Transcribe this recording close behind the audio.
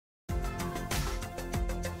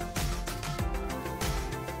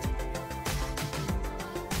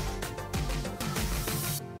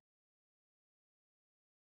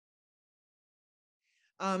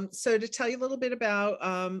So to tell you a little bit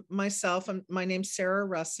about myself, my name's Sarah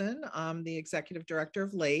Russin. I'm the executive director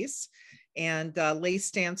of LACE, and LACE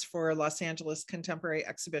stands for Los Angeles Contemporary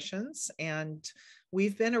Exhibitions. And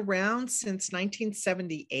we've been around since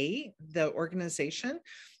 1978, the organization.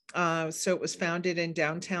 So it was founded in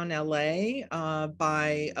downtown LA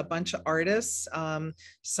by a bunch of artists.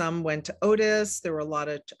 Some went to Otis. There were a lot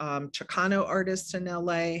of Chicano artists in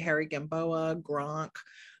LA, Harry Gamboa, Gronk.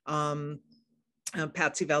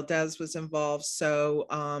 Patsy Valdez was involved. So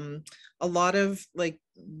a lot of like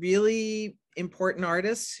really important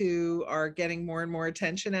artists who are getting more and more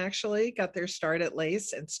attention actually got their start at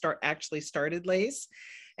LACE and started LACE.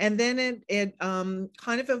 And then it kind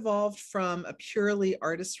of evolved from a purely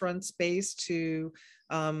artist-run space to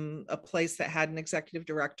a place that had an executive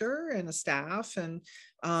director and a staff, and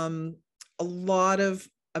a lot of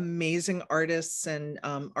amazing artists and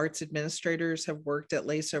arts administrators have worked at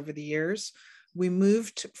LACE over the years. We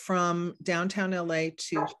moved from downtown LA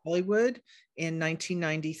to Hollywood in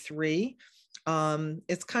 1993.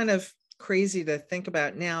 It's kind of crazy to think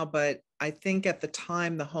about now, but I think at the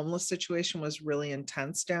time the homeless situation was really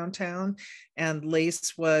intense downtown, and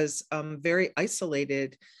LACE was very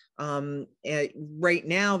isolated. Right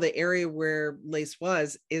now, the area where LACE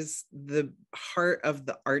was is the heart of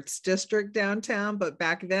the arts district downtown, but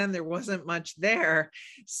back then there wasn't much there.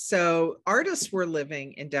 So artists were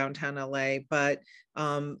living in downtown LA, but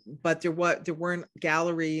there weren't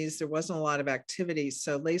galleries, there wasn't a lot of activity.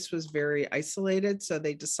 So LACE was very isolated. So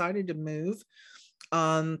they decided to move.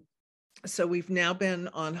 So we've now been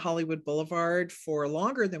on Hollywood Boulevard for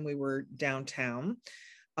longer than we were downtown.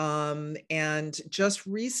 And just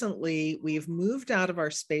recently, we've moved out of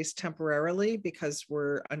our space temporarily because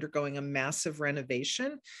we're undergoing a massive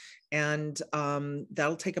renovation. And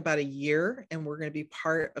that'll take about a year. And we're going to be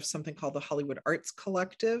part of something called the Hollywood Arts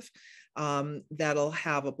Collective. That'll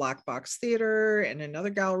have a black box theater and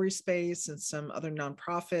another gallery space and some other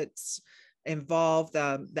nonprofits involved.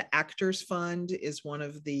 The Actors Fund is one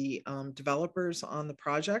of the developers on the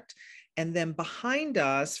project. And then behind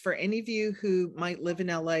us, for any of you who might live in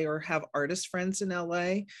LA or have artist friends in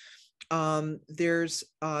LA,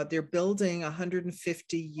 they're building a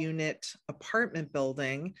 150 unit apartment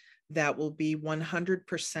building that will be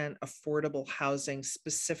 100% affordable housing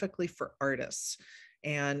specifically for artists.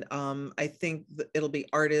 And I think it'll be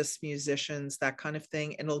artists, musicians, that kind of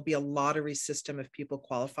thing. And it'll be a lottery system if people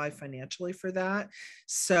qualify financially for that.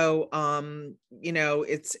 So,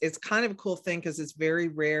 it's kind of a cool thing because it's very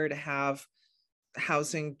rare to have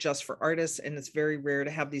housing just for artists, and it's very rare to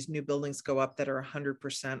have these new buildings go up that are 100%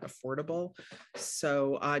 affordable.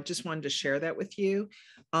 So I just wanted to share that with you.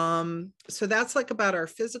 So that's like about our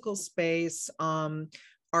physical space.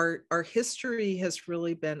 Our history has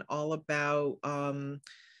really been all about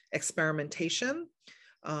experimentation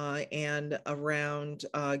and around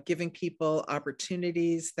giving people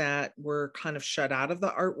opportunities that were kind of shut out of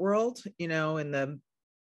the art world, in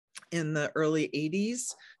the early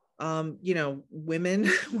 80s. Women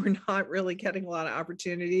were not really getting a lot of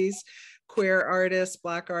opportunities. Queer artists,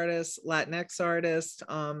 Black artists, Latinx artists,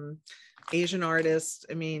 Asian artists.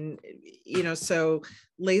 I mean, so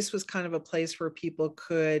LACE was kind of a place where people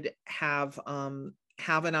could have an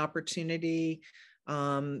opportunity.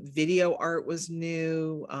 Video art was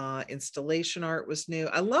new, installation art was new.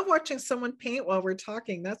 I love watching someone paint while we're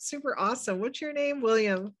talking. That's super awesome. What's your name,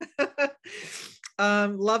 William?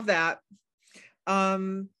 Love that.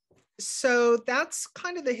 So that's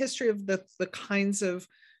kind of the history of the kinds of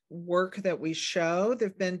work that we show.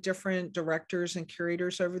 There've been different directors and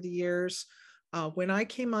curators over the years. When I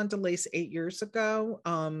came onto LACE 8 years ago,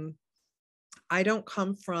 I don't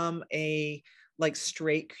come from a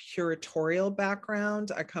straight curatorial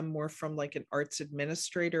background. I come more from like an arts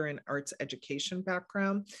administrator and arts education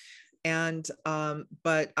background. And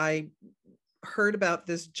but I heard about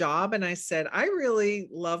this job and I said, I really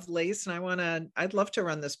love LACE and I'd love to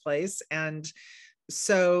run this place. And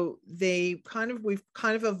so we've kind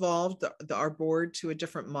of evolved our board to a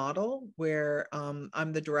different model where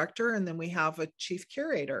I'm the director and then we have a chief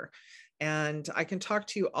curator. And I can talk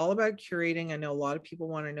to you all about curating. I know a lot of people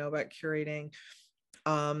want to know about curating.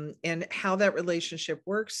 And how that relationship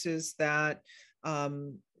works is that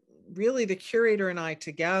really the curator and I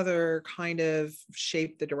together kind of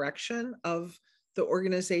shape the direction of the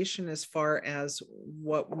organization as far as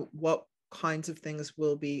what kinds of things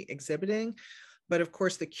we'll be exhibiting. But of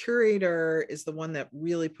course, the curator is the one that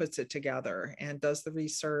really puts it together and does the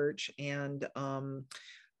research. And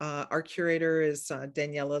our curator is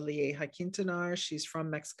Daniela Lieja Quintanar. She's from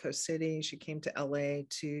Mexico City. She came to LA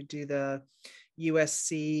to do the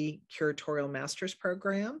USC curatorial master's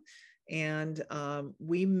program. And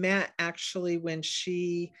we met actually when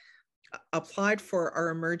she applied for our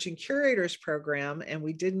emerging curators program, and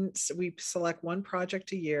we select one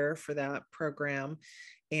project a year for that program.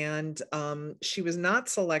 And she was not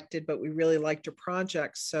selected, but we really liked her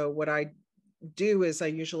project. So what I do is I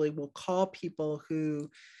usually will call people who,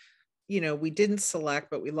 we didn't select,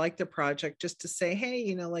 but we like the project, just to say,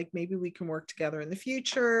 hey, like maybe we can work together in the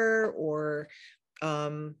future, or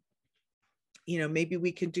maybe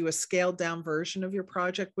we could do a scaled down version of your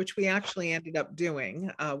project, which we actually ended up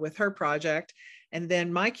doing with her project. And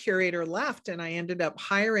then my curator left, and I ended up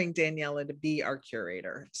hiring Daniela to be our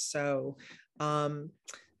curator. So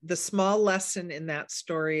the small lesson in that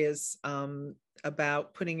story is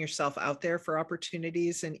about putting yourself out there for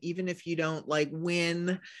opportunities. And even if you don't like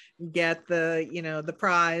win, get the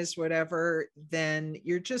prize, whatever, then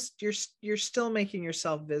you're still making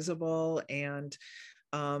yourself visible. And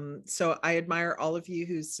so I admire all of you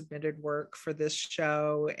who submitted work for this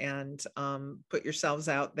show, and put yourselves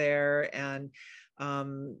out there. And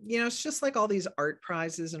it's just like all these art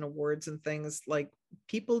prizes and awards and things, like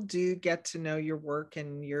people do get to know your work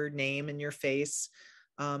and your name and your face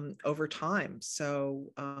over time.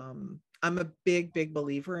 So I'm a big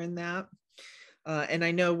believer in that. And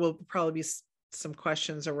I know we'll probably be some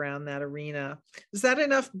questions around that arena. Is that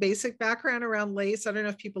enough basic background around LACE? I don't know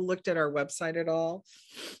if people looked at our website at all.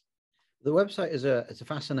 The website it's a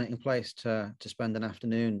fascinating place to spend an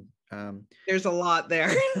afternoon. There's a lot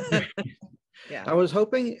there. Yeah. I was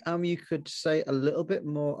hoping you could say a little bit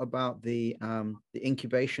more about the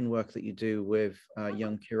incubation work that you do with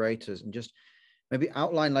young curators, and just maybe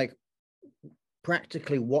outline, like,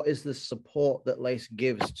 practically what is the support that LACE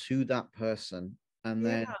gives to that person, and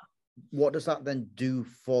then what does that then do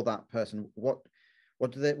for that person?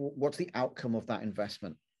 What's the outcome of that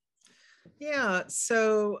investment? Yeah.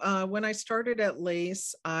 So when I started at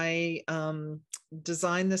LACE, I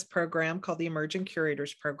designed this program called the Emerging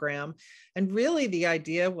Curators Program. And really the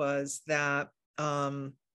idea was that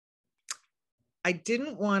I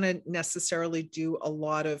didn't want to necessarily do a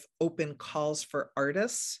lot of open calls for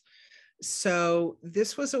artists. So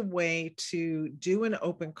this was a way to do an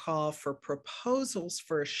open call for proposals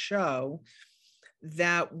for a show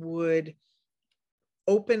that would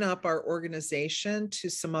open up our organization to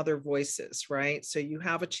some other voices, right? So you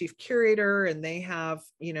have a chief curator, and they have,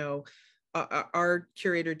 our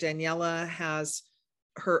curator Daniela has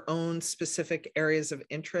her own specific areas of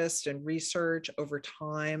interest and research over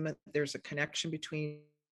time. There's a connection between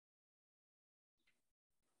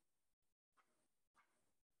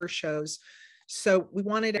her shows. So we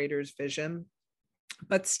wanted a curator's vision,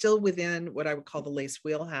 but still within what I would call the LACE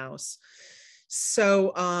wheelhouse.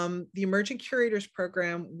 So the Emerging Curators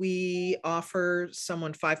Program, we offer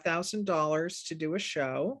someone $5,000 to do a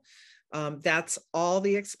show. That's all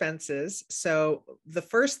the expenses. So the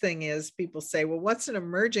first thing is, people say, well, what's an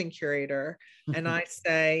emerging curator? And I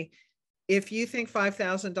say, if you think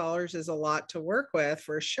 $5,000 is a lot to work with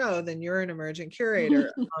for a show, then you're an emerging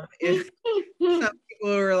curator. If some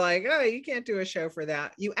people are like, oh, you can't do a show for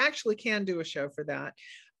that, you actually can do a show for that.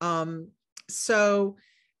 So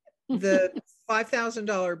the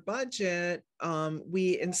 $5,000 budget,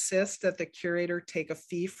 we insist that the curator take a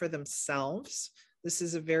fee for themselves. This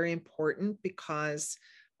is very important because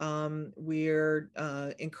we're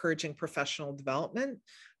encouraging professional development.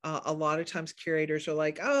 A lot of times curators are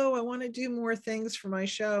like, oh, I want to do more things for my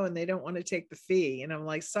show, and they don't want to take the fee. And I'm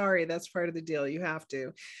like, sorry, that's part of the deal. You have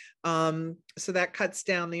to. So that cuts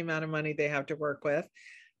down the amount of money they have to work with.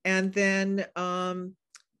 And then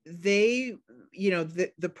the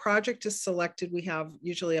project is selected. We have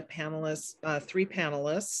usually a panelist, 3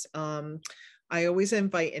 panelists. I always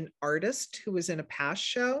invite an artist who was in a past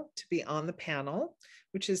show to be on the panel,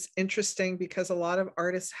 which is interesting because a lot of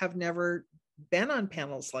artists have never been on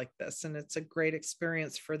panels like this. And it's a great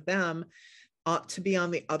experience for them to be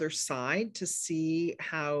on the other side, to see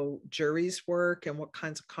how juries work and what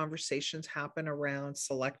kinds of conversations happen around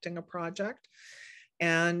selecting a project.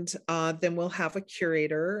 And then we'll have a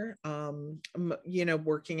curator,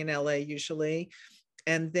 working in LA usually.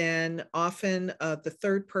 And then often the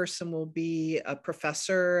third person will be a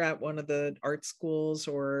professor at one of the art schools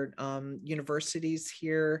or universities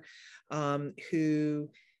here who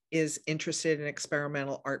is interested in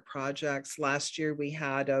experimental art projects. Last year we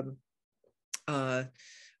had a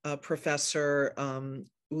Professor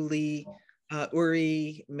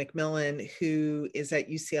Uri McMillan, who is at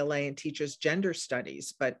UCLA and teaches gender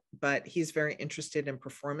studies, but he's very interested in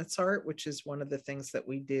performance art, which is one of the things that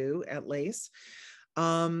we do at LACE.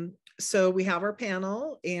 So we have our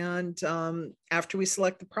panel, and after we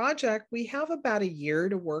select the project, we have about a year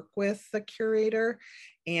to work with the curator.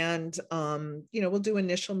 And, we'll do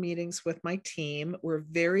initial meetings with my team. We're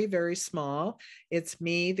very, very small. It's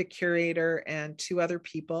me, the curator, and two other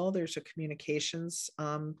people. There's a communications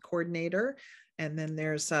coordinator, and then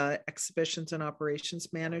there's a exhibitions and operations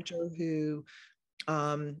manager who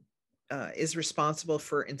is responsible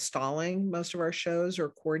for installing most of our shows or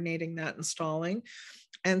coordinating that installing.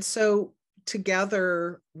 And so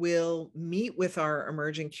together we'll meet with our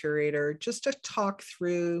emerging curator just to talk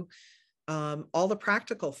through all the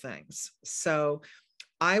practical things. So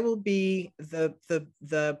I will be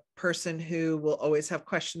the person who will always have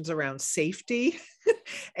questions around safety.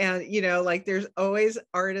 And, like there's always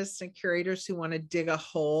artists and curators who want to dig a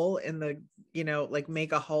hole in the, like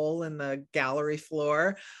make a hole in the gallery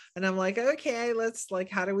floor. And I'm like, okay, let's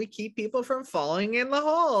how do we keep people from falling in the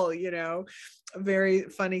hole? Very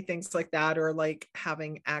funny things like that, or like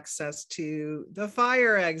having access to the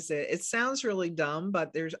fire exit. It sounds really dumb,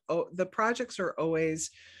 but the projects are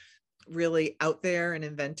always really out there and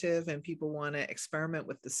inventive, and people want to experiment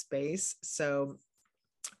with the space. So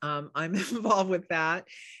I'm involved with that,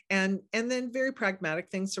 and then very pragmatic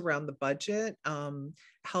things around the budget,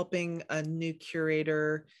 helping a new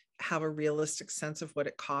curator have a realistic sense of what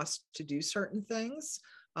it costs to do certain things.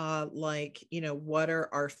 What are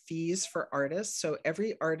our fees for artists? So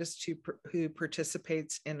every artist who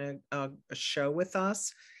participates in a show with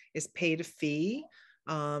us is paid a fee.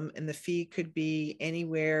 And the fee could be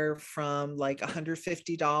anywhere from like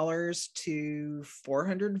 $150 to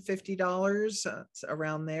 $450,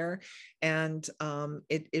 around there. And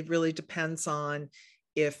it really depends on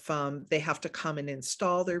if they have to come and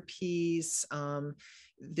install their piece.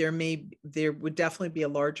 There would definitely be a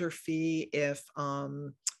larger fee if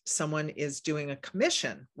someone is doing a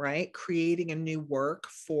commission, right? Creating a new work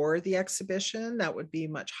for the exhibition, that would be a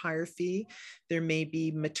much higher fee. There may be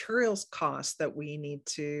materials costs that we need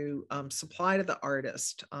to supply to the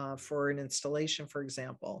artist for an installation, for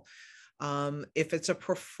example. If it's a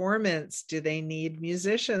performance, do they need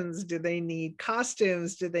musicians? Do they need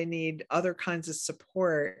costumes? Do they need other kinds of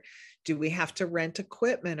support? Do we have to rent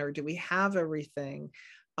equipment, or do we have everything?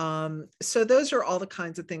 So those are all the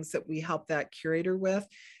kinds of things that we help that curator with.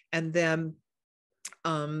 And then,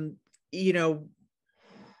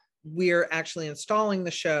 we're actually installing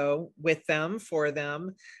the show with them, for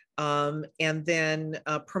them, and then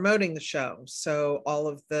promoting the show. So all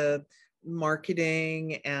of the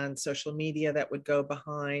marketing and social media that would go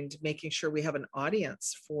behind making sure we have an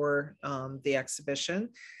audience for the exhibition,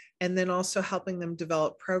 and then also helping them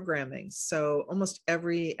develop programming. So almost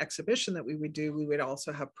every exhibition that we would do, we would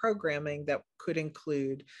also have programming that could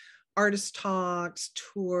include artist talks,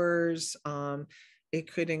 tours.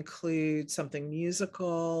 It could include something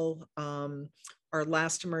musical. Our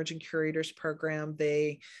last Emerging Curators program,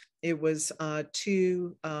 it was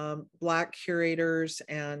two Black curators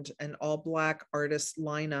and an all Black artist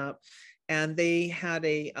lineup. And they had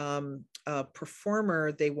a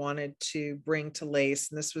performer they wanted to bring to LACE.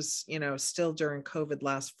 And this was, still during COVID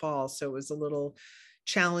last fall. So it was a little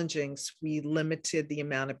challenging. So we limited the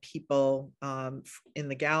amount of people in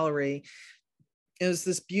the gallery. It was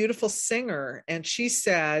this beautiful singer. And she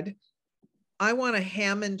said, I want a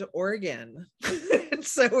Hammond organ. And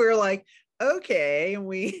so we were like, okay. And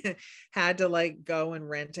we had to go and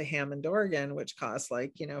rent a Hammond organ, which cost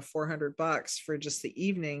 $400 for just the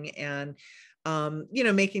evening. And,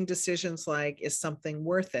 making decisions like, is something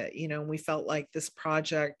worth it? And we felt like this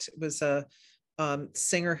project was a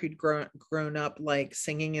singer who'd grown up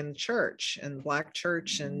singing in church, and Black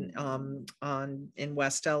church, and in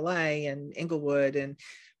West LA and Inglewood. And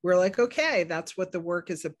we're like, okay, that's what the work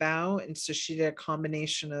is about. And so she did a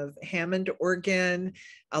combination of Hammond organ,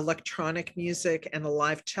 electronic music, and a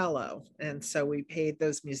live cello. And so we paid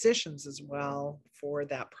those musicians as well for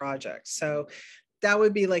that project. So that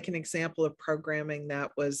would be an example of programming that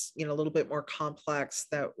was, a little bit more complex,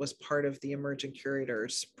 that was part of the Emerging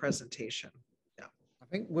Curators presentation. Yeah. I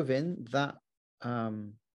think within that,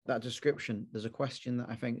 that description, there's a question that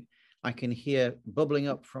I think I can hear bubbling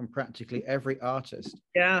up from practically every artist.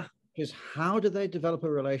 Yeah. Is how do they develop a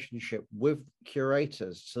relationship with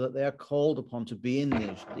curators so that they are called upon to be in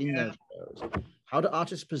those shows? How do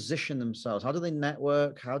artists position themselves? How do they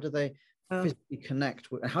network? How do they physically connect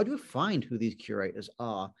with, and how do you find who these curators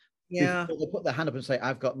are? Yeah. Before they put their hand up and say,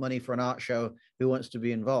 I've got money for an art show, who wants to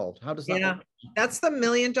be involved? How does that work? That's the $1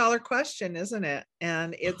 million question, isn't it?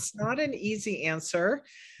 And it's not an easy answer.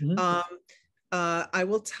 Mm-hmm. I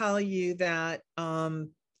will tell you that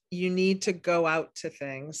you need to go out to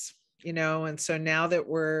things. you know, and so now that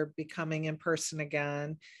we're becoming in person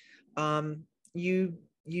again, you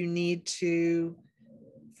need to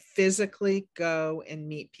physically go and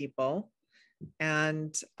meet people.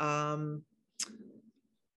 And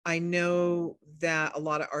I know that a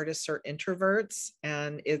lot of artists are introverts,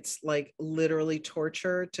 and it's like literally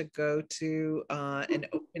torture to go to an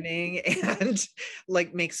opening and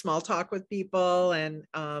like make small talk with people and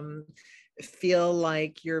feel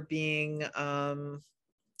like you're being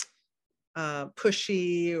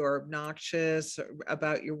pushy or obnoxious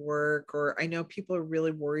about your work. Or I know people are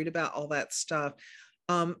really worried about all that stuff.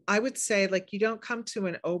 I would say, like, you don't come to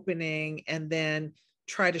an opening and then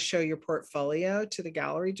try to show your portfolio to the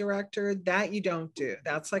gallery director. That you don't do.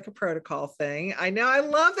 That's like a protocol thing. I know. I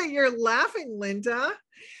love that you're laughing, Linda,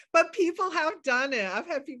 but people have done it. I've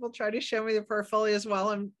had people try to show me the portfolios while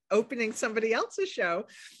I'm opening somebody else's show.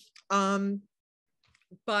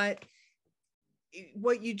 But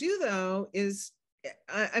what you do though is,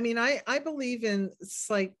 I mean, I believe in, it's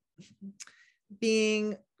like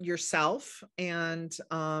being yourself and,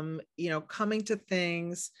 you know, coming to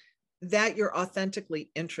things that you're authentically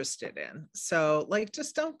interested in. So like,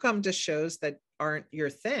 just don't come to shows that aren't your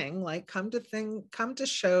thing. Like come to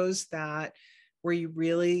shows that where you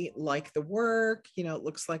really like the work, you know, it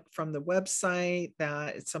looks like from the website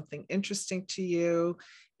that it's something interesting to you.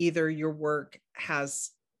 Either your work is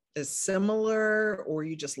similar or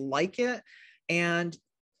you just like it. And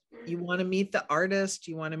you want to meet the artist,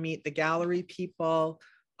 you want to meet the gallery people.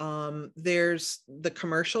 There's the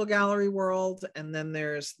commercial gallery world, and then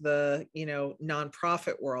there's the, you know,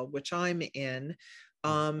 nonprofit world, which I'm in.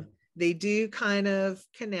 They do kind of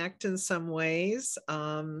connect in some ways.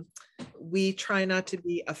 We try not to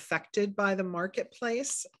be affected by the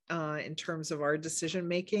marketplace in terms of our decision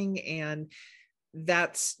making, and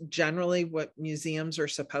that's generally what museums are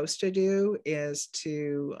supposed to do, is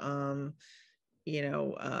to you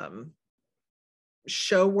know,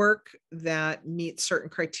 show work that meets certain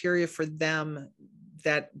criteria for them,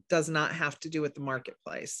 that does not have to do with the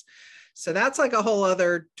marketplace. So that's like a whole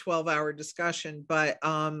other 12-hour discussion. But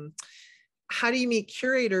how do you meet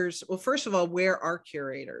curators? Well, first of all, where are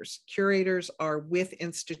curators? Curators are with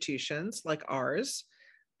institutions like ours,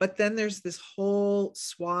 but then there's this whole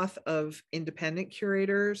swath of independent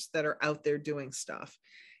curators that are out there doing stuff.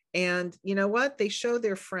 And you know what? They show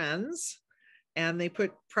their friends and they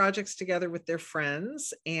put projects together with their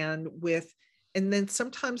friends, and then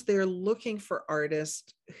sometimes they're looking for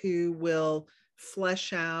artists who will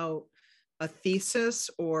flesh out a thesis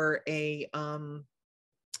or a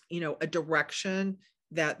you know, a direction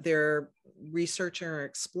that they're researching or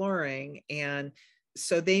exploring. And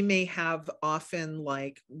so they may have often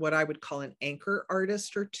like what I would call an anchor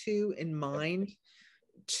artist or two in mind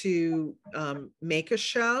to make a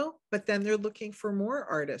show, but then they're looking for more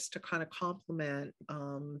artists to kind of complement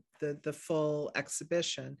the full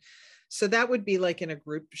exhibition. So that would be like in a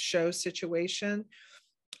group show situation.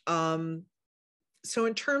 So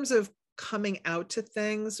in terms of coming out to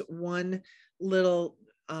things, one little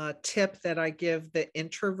tip that I give the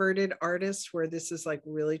introverted artists, where this is like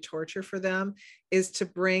really torture for them, is to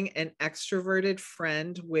bring an extroverted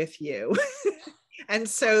friend with you. And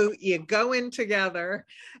so you go in together,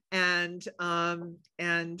 and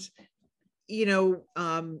you know,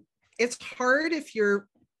 it's hard if you're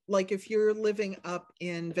living up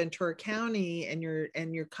in Ventura County and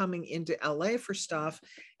you're coming into LA for stuff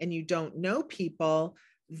and you don't know people,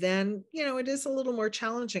 then you know it is a little more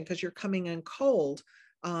challenging because you're coming in cold.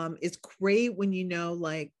 It's great when you know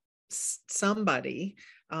like somebody,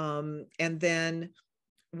 and then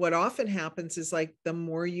what often happens is like the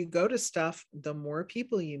more you go to stuff, the more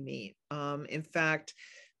people you meet. In fact,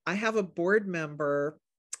 I have a board member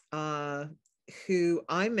who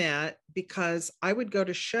I met because I would go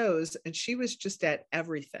to shows and she was just at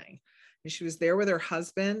everything. And she was there with her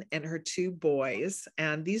husband and her two boys.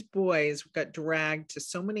 And these boys got dragged to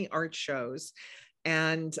so many art shows.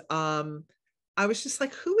 And I was just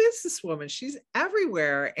like, who is this woman? She's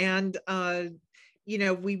everywhere. And you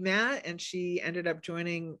know, we met and she ended up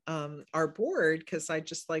joining our board because I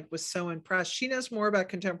just like was so impressed. She knows more about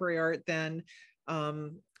contemporary art than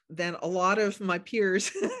a lot of my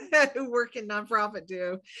peers who work in nonprofit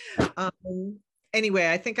do. Anyway,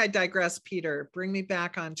 I think I digress, Peter. Bring me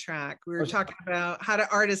back on track. We were talking about how do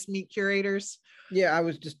artists meet curators? Yeah, I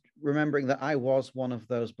was just remembering that I was one of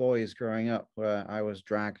those boys growing up where I was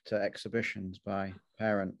dragged to exhibitions by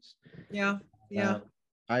parents. Yeah, yeah.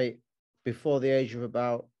 Before the age of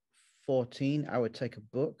about 14, I would take a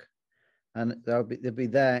book and they'd be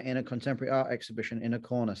there in a contemporary art exhibition in a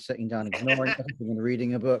corner, sitting down, ignoring everything and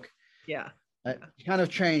reading a book. Yeah. It kind of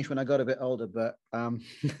changed when I got a bit older, but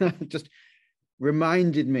just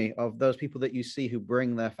reminded me of those people that you see who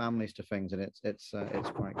bring their families to things, and it's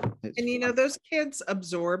quite. And you know, those kids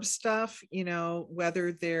absorb stuff, you know,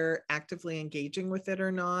 whether they're actively engaging with it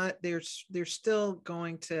or not. They're still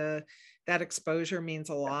going to, that exposure means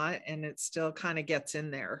a lot, and it still kind of gets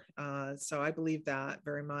in there. So I believe that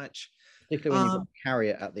very much. Particularly when you carry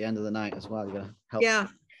it at the end of the night as well. You gotta help. Yeah.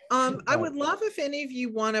 I would love if any of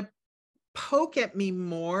you want to poke at me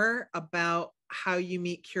more about how you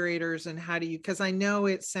meet curators and how do you, because I know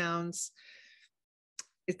it sounds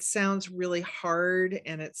really hard,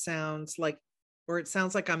 and it sounds like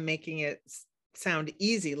I'm making it sound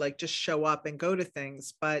easy, like just show up and go to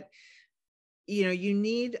things. But you know, you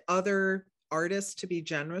need other artists to be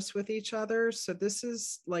generous with each other. So this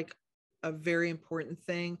is like a very important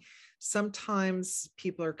thing. Sometimes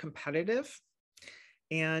people are competitive,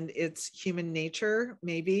 and it's human nature,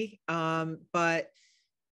 maybe. But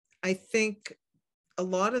I think a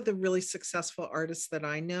lot of the really successful artists that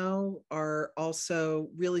I know are also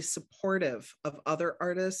really supportive of other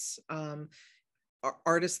artists,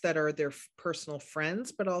 artists that are their personal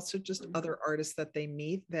friends, but also just other artists that they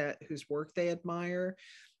meet that whose work they admire.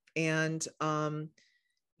 And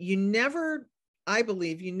you never, I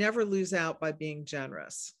believe, you never lose out by being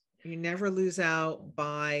generous. You never lose out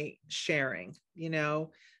by sharing, you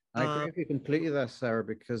know. I agree with you completely there, Sarah,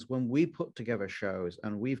 because when we put together shows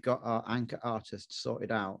and we've got our anchor artists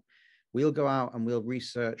sorted out, we'll go out and we'll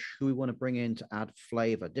research who we want to bring in to add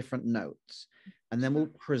flavor, different notes. And then we'll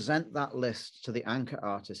present that list to the anchor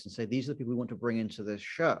artist and say, these are the people we want to bring into this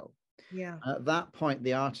show. Yeah. And at that point,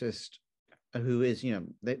 the artist who is, you know,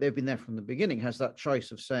 they've been there from the beginning has that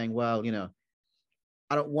choice of saying, well, you know,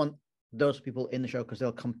 I don't want those people in the show because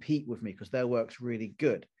they'll compete with me because their work's really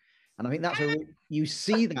good. And I think that's you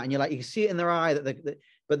see that, and you're like, you can see it in their eye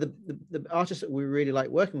but the artists that we really like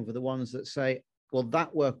working with are the ones that say, well,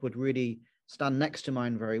 that work would really stand next to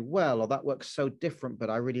mine very well, or that work's so different, but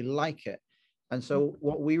I really like it. And so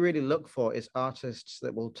what we really look for is artists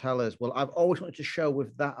that will tell us, well, I've always wanted to show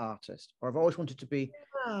with that artist, or I've always wanted to be.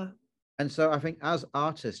 Yeah. And so I think as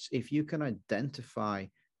artists, if you can identify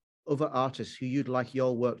other artists who you'd like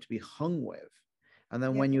your work to be hung with, and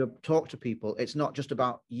then when you talk to people, it's not just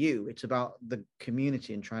about you, it's about the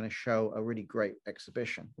community and trying to show a really great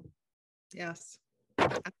exhibition. Yes,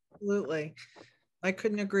 absolutely. I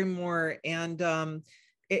couldn't agree more. And I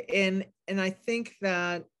think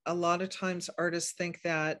that a lot of times artists think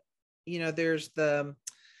that, you know, there's the,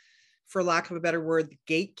 for lack of a better word, the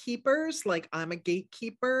gatekeepers, like I'm a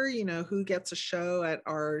gatekeeper, you know, who gets a show at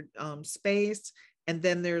our space. And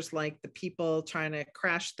then there's like the people trying to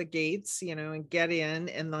crash the gates, you know, and get in,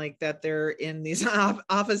 and like that they're in these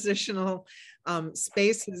oppositional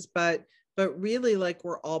spaces. But really, like,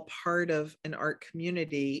 we're all part of an art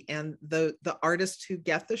community, and the artists who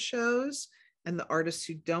get the shows and the artists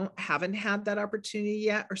who haven't had that opportunity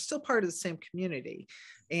yet are still part of the same community.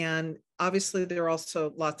 And obviously there are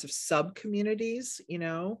also lots of sub communities, you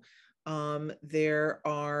know. There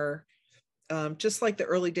are just like the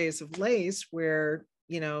early days of Lace, where,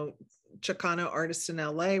 you know, Chicano artists in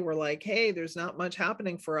LA were like, hey, there's not much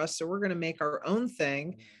happening for us, so we're going to make our own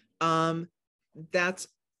thing. That's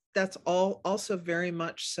all also very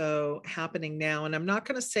much so happening now. And I'm not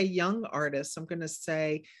going to say young artists, I'm going to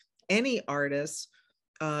say any artists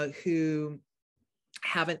who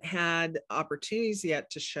haven't had opportunities yet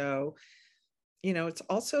to show. You know, it's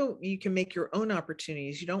also, you can make your own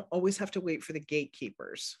opportunities. You don't always have to wait for the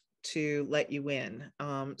gatekeepers to let you in.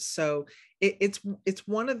 So it's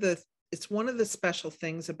one of the special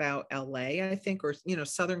things about LA, I think, or, you know,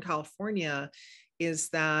 Southern California, is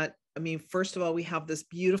that, I mean, first of all, we have this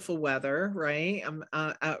beautiful weather, right? I'm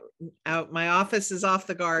out, my office is off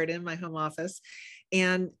the garden, my home office.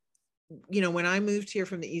 And, you know, when I moved here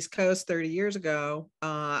from the East Coast 30 years ago,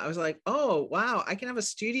 I was like, oh, wow, I can have a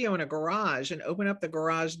studio in a garage and open up the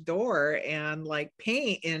garage door and like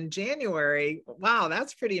paint in January. Wow,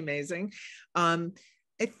 that's pretty amazing. I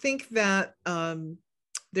think that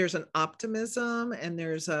there's an optimism, and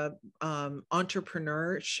there's a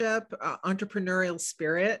entrepreneurial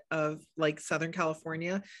spirit of like Southern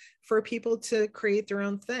California for people to create their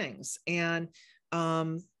own things. And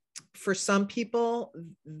for some people,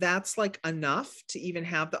 that's like enough to even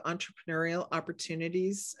have the entrepreneurial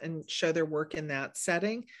opportunities and show their work in that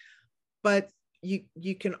setting. But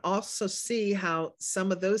you can also see how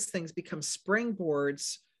some of those things become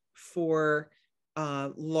springboards for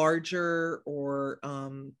larger or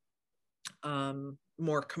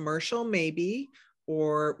more commercial, maybe,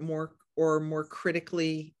 or more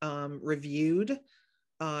critically reviewed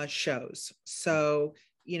shows. So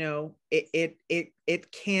you know,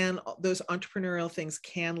 it can, those entrepreneurial things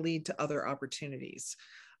can lead to other opportunities.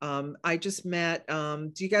 I just met,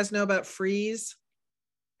 do you guys know about Freeze,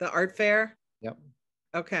 the art fair? Yep.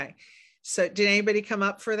 Okay. So did anybody come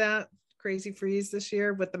up for that Crazy Freeze this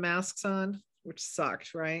year with the masks on, which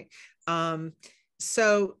sucked, right?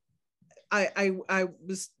 So I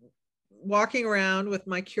was walking around with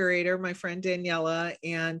my curator, my friend Daniela,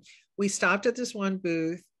 and we stopped at this one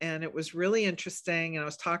booth, and it was really interesting. And I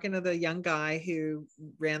was talking to the young guy who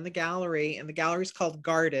ran the gallery, and the gallery's called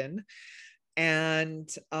Garden. And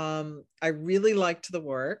I really liked the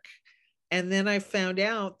work. And then I found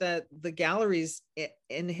out that the gallery's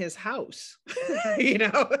in his house. You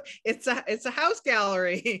know, it's a house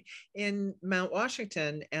gallery in Mount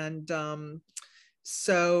Washington. And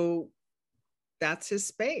so that's his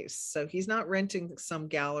space. So he's not renting some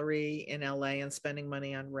gallery in LA and spending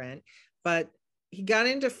money on rent, but he got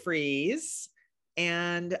into Freeze.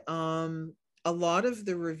 And a lot of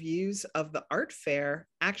the reviews of the art fair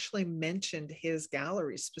actually mentioned his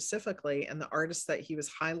gallery specifically and the artists that he was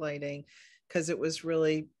highlighting, because it was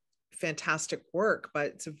really fantastic work. But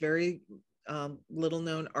it's a very little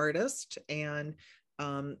known artist, and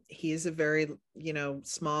he is a very, you know,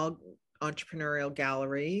 small entrepreneurial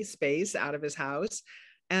gallery space out of his house.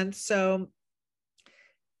 And so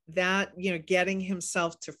that, you know, getting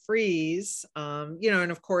himself to Freeze, you know,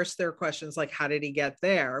 and of course there are questions like, how did he get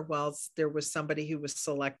there? Well, there was somebody who was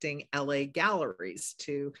selecting LA galleries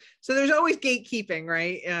to, so there's always gatekeeping,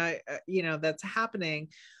 right? You know, that's happening.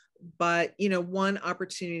 But, you know, one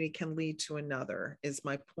opportunity can lead to another is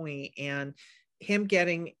my point. And him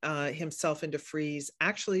getting himself into Freeze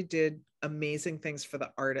actually did amazing things for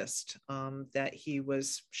the artist that he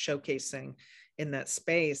was showcasing in that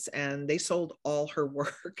space, and they sold all her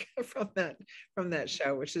work from that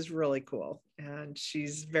show, which is really cool, and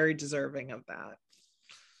she's very deserving of that.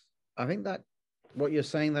 I think that what you're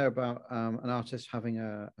saying there about an artist having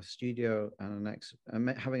a studio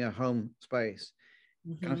and having a home space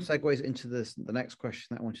kind of segues into the next question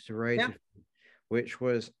that I wanted to raise, which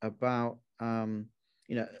was about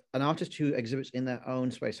you know, an artist who exhibits in their own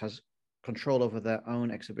space, has control over their own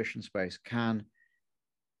exhibition space, can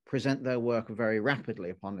present their work very rapidly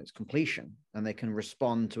upon its completion, and they can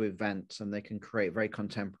respond to events, and they can create very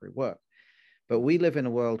contemporary work. But we live in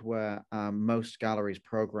a world where most galleries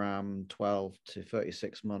program 12 to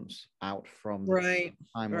 36 months out from the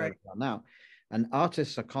time where they are now. And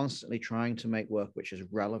artists are constantly trying to make work which is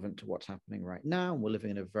relevant to what's happening right now. We're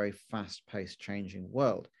living in a very fast-paced, changing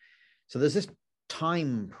world. So there's this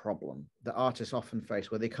time problem that artists often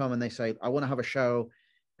face, where they come and they say, I want to have a show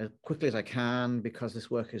as quickly as I can because this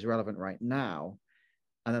work is relevant right now.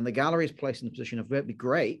 And then the gallery is placed in the position of, it'd be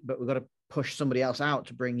great, but we've got to push somebody else out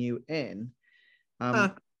to bring you in.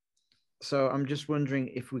 So I'm just wondering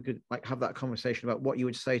if we could like have that conversation about what you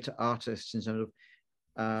would say to artists in terms of,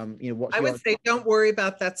 you know, what I would say don't worry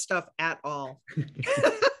about that stuff at all.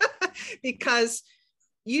 Because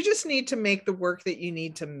you just need to make the work that you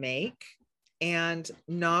need to make and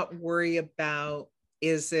not worry about,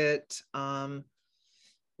 is it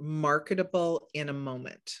marketable in a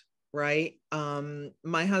moment, right?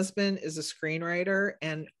 My husband is a screenwriter,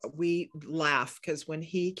 and we laugh because when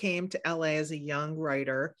he came to LA as a young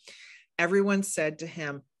writer, everyone said to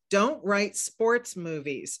him, don't write sports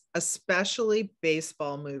movies, especially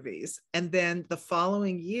baseball movies. And then the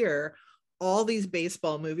following year, all these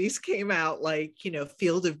baseball movies came out, like, you know,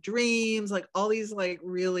 Field of Dreams, like all these like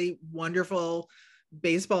really wonderful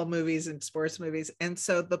baseball movies and sports movies. And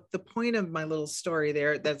so the point of my little story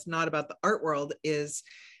there, that's not about the art world, is,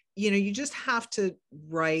 you know, you just have to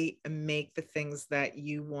write and make the things that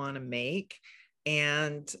you want to make,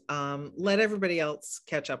 and let everybody else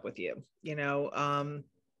catch up with you, you know.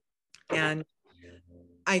 And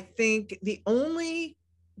I think the only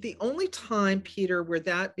time, Peter, where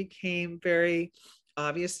that became very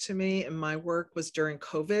obvious to me in my work was during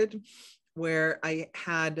COVID, where I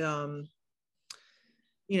had,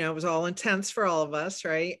 you know, it was all intense for all of us,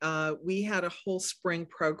 right? We had a whole spring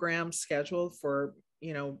program scheduled for,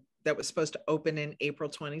 you know, that was supposed to open in April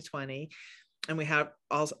 2020. And we had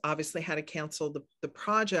also obviously had to cancel the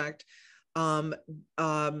project. And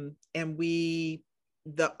one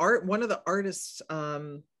of the artists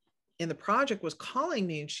in the project was calling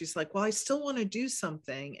me, and she's like, well, I still want to do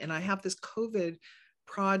something, and I have this COVID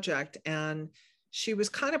project. And she was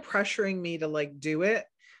kind of pressuring me to like do it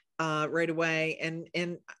right away.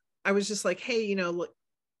 And I was just like, hey, you know, look,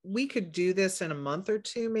 we could do this in a month or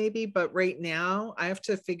two maybe, but right now I have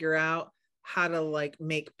to figure out how to like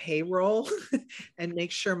make payroll and make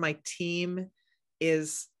sure my team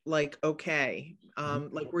is like, okay,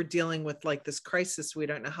 like we're dealing with like this crisis. We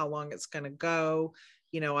don't know how long it's going to go.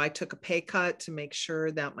 I took a pay cut to make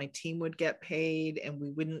sure that my team would get paid and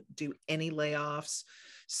we wouldn't do any layoffs.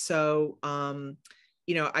 So,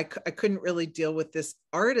 I couldn't really deal with this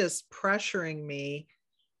artist pressuring me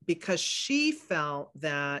because she felt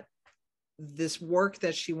that this work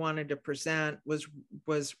that she wanted to present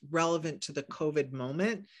was relevant to the COVID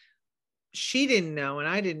moment. She didn't know, and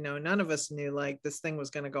I didn't know, none of us knew, like this thing was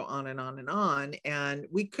going to go on and on and on. And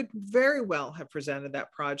we could very well have presented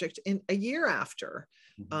that project in a year after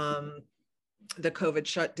the COVID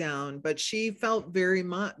shutdown, but she felt very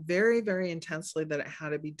very intensely that it had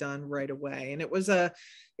to be done right away. And it was a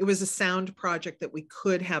sound project that we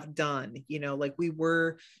could have done, like we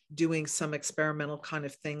were doing some experimental kind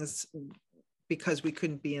of things because we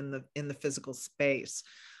couldn't be in the physical space.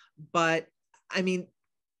 But I mean,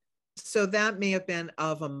 so that may have been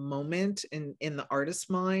of a moment in the artist's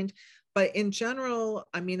mind, but in general,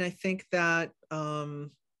 I mean, I think that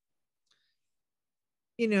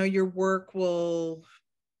your work will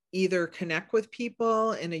either connect with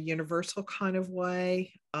people in a universal kind of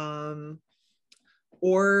way,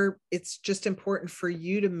 or it's just important for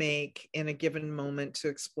you to make in a given moment to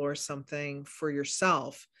explore something for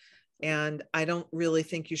yourself. And I don't really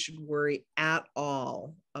think you should worry at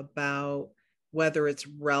all about whether it's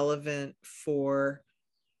relevant for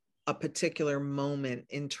a particular moment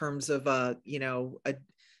in terms of a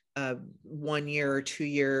 1 year or 2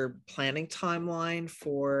 year planning timeline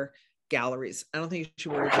for galleries. I don't think you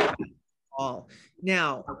should worry about that at all.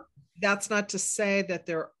 Now, that's not to say that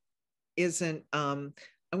there isn't, I'm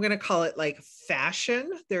going to call it like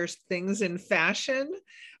fashion. There's things in fashion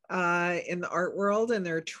in the art world, and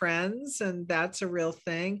there are trends, and that's a real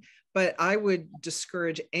thing. But I would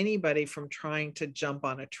discourage anybody from trying to jump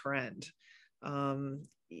on a trend.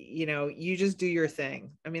 You just do your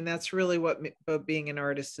thing. I mean, that's really what being an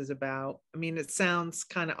artist is about. I mean, it sounds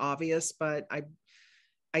kind of obvious, but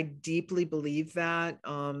I deeply believe that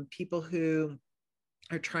people who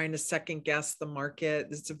are trying to second guess the market,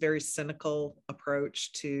 it's a very cynical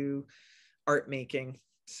approach to art making.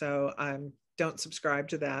 So don't subscribe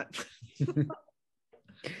to that.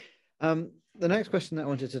 The next question that I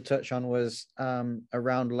wanted to touch on was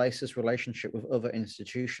around LACE's relationship with other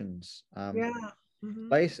institutions. Yeah. Mm-hmm.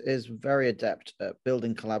 LACE is very adept at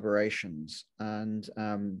building collaborations and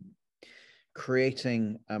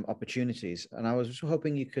creating opportunities. And I was just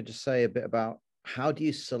hoping you could just say a bit about how do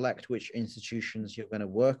you select which institutions you're going to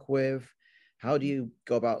work with? How do you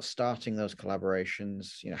go about starting those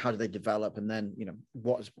collaborations? How do they develop? And then,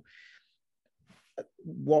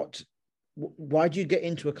 why do you get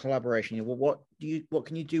into a collaboration? What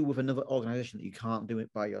can you do with another organization that you can't do it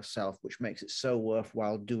by yourself, which makes it so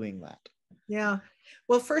worthwhile doing that? Yeah.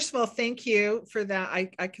 Well, first of all, thank you for that.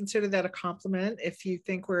 I consider that a compliment if you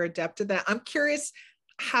think we're adept at that. I'm curious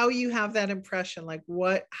how you have that impression. Like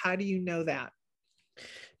how do you know that?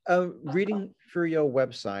 Reading through your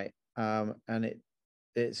website, and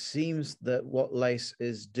it seems that what LACE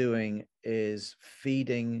is doing is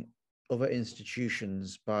feeding other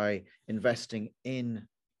institutions by investing in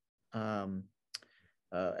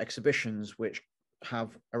exhibitions which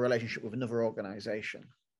have a relationship with another organization.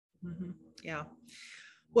 Mm-hmm. Yeah.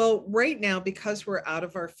 Well, right now, because we're out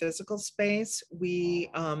of our physical space,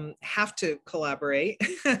 we have to collaborate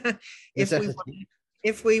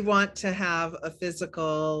if we want to have a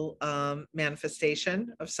physical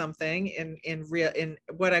manifestation of something in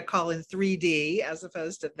what I call in 3D as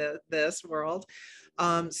opposed to this world.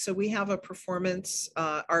 So we have a performance,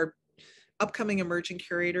 our upcoming Emerging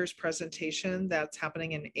Curators presentation that's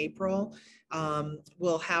happening in April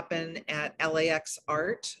will happen at LAX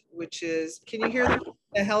Art, which is, can you hear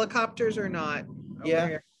the helicopters or not?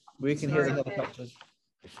 Yeah, we can hear the helicopters.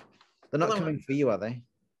 They're not coming for you, are they?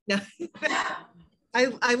 No.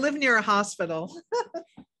 I live near a hospital.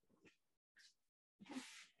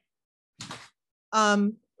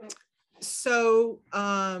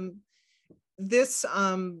 This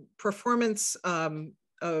performance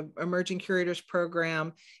Emerging Curators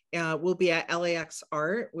program will be at LAX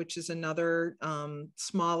Art, which is another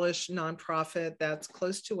smallish nonprofit that's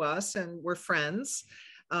close to us, and we're friends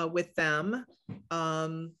with them.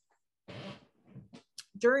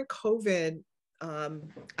 During COVID,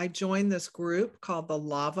 I joined this group called the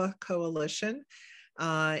Lava Coalition.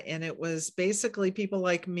 And it was basically people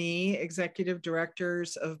like me, executive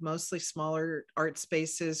directors of mostly smaller art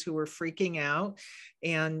spaces who were freaking out.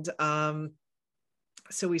 And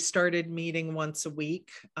so we started meeting once a week.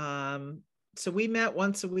 So we met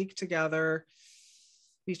once a week together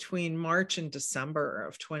between March and December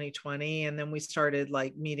of 2020. And then we started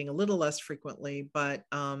like meeting a little less frequently, but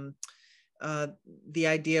the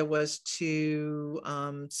idea was to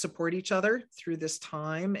support each other through this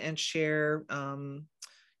time and share,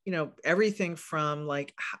 everything from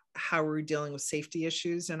like how we're dealing with safety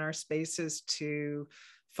issues in our spaces to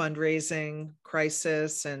fundraising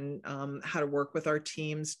crisis and how to work with our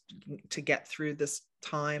teams to get through this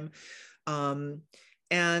time.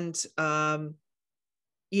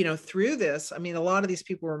 Through this, I mean, a lot of these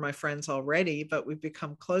people were my friends already, but we've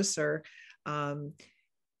become closer.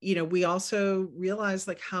 We also realized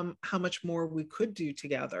like how much more we could do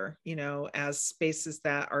together, as spaces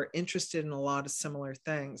that are interested in a lot of similar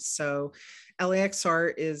things. So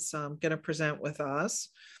SCIART is going to present with us.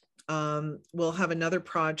 We'll have another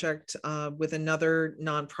project with another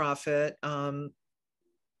nonprofit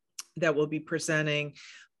that will be presenting.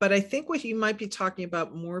 But I think what you might be talking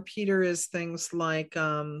about more, Peter, is things like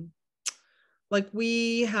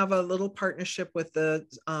we have a little partnership with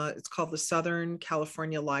it's called the Southern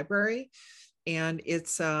California Library. And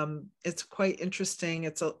it's quite interesting.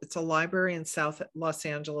 It's a library in South Los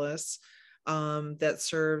Angeles that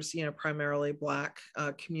serves, primarily Black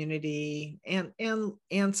community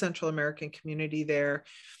and Central American community there.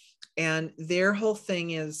 And their whole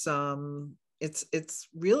thing is it's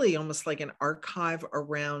really almost like an archive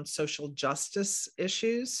around social justice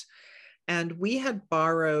issues. And we had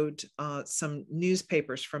borrowed some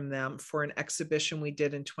newspapers from them for an exhibition we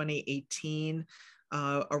did in 2018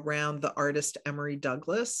 around the artist Emory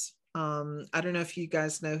Douglas. I don't know if you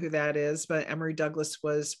guys know who that is, but Emory Douglas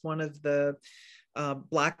was one of the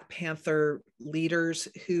Black Panther leaders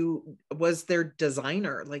who was their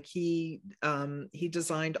designer. Like he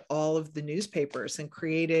designed all of the newspapers and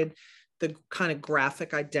created the kind of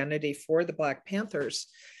graphic identity for the Black Panthers.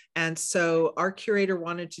 And so our curator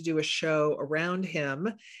wanted to do a show around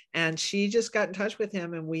him, and she just got in touch with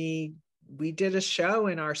him, and we did a show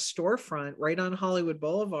in our storefront right on Hollywood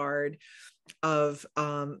Boulevard of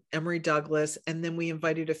Emory Douglas. And then we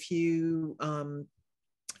invited a few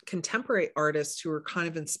contemporary artists who were kind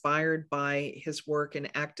of inspired by his work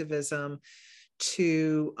and activism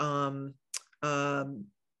to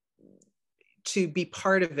be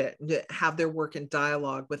part of it and to have their work in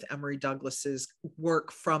dialogue with Emory Douglas's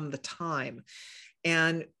work from the time.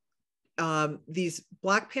 And these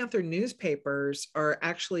Black Panther newspapers are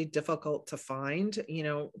actually difficult to find.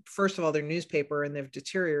 First of all, they're newspaper and they've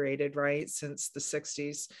deteriorated, right, since the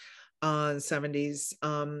 60s, 70s.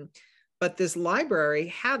 But this library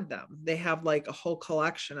had them. They have like a whole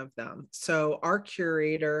collection of them. So our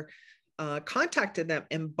curator contacted them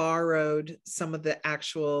and borrowed some of the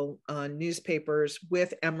actual newspapers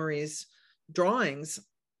with Emory's drawings,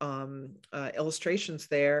 illustrations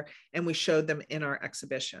there, and we showed them in our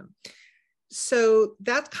exhibition. So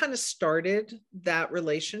that kind of started that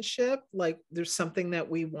relationship. Like there's something that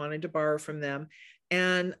we wanted to borrow from them.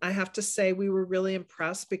 And I have to say, we were really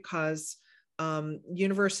impressed because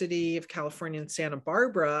University of California in Santa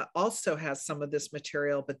Barbara also has some of this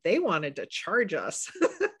material, but they wanted to charge us.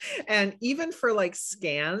 And even for like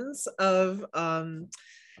scans of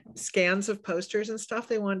posters and stuff,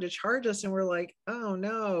 they wanted to charge us. And we're like, oh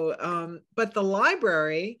no. But the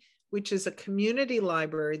library, which is a community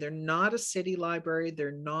library, they're not a city library,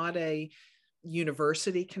 they're not a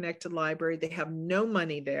university connected library, they have no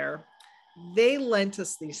money there. They lent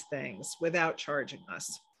us these things without charging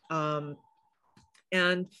us.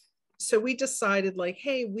 And so we decided like,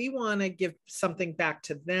 hey, we want to give something back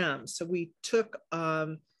to them. So we took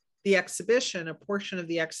the exhibition, a portion of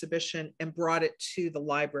the exhibition, and brought it to the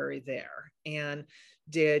library there and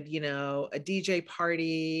did, a DJ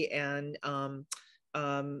party and,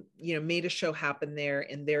 made a show happen there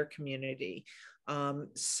in their community.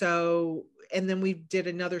 And then we did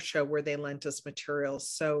another show where they lent us materials.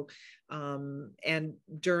 So, and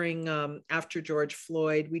during, after George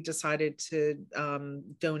Floyd, we decided to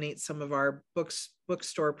donate some of our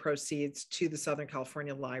bookstore proceeds to the Southern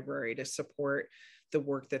California Library to support the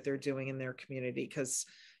work that they're doing in their community. Because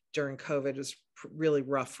during COVID, it was really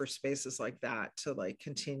rough for spaces like that to like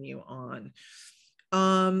continue on.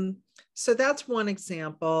 So that's one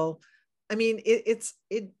example. I mean,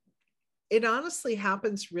 it honestly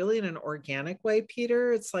happens really in an organic way,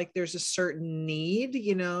 Peter. It's like there's a certain need,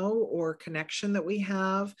 or connection that we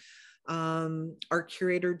have. Our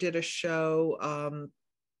curator did a show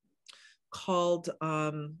called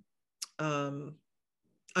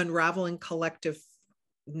Unraveling Collective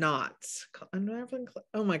knots.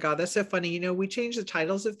 Oh my God, that's so funny. You know, we change the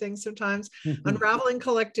titles of things sometimes. Unraveling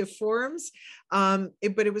Collective Forms. But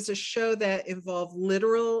it was a show that involved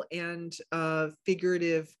literal and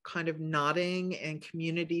figurative kind of knotting and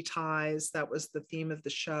community ties. That was the theme of the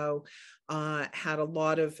show. Had a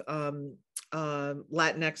lot of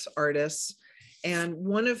Latinx artists. And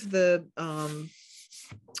one of the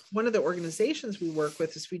organizations we work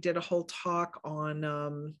with is we did a whole talk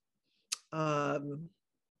on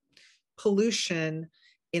pollution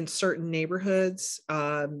in certain neighborhoods,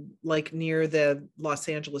 like near the Los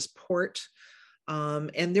Angeles port.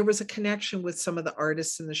 And there was a connection with some of the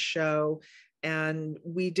artists in the show. And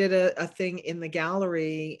we did a thing in the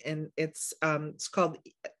gallery, and it's called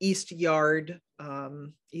East Yard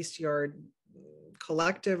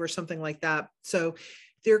Collective or something like that. So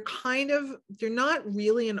they're not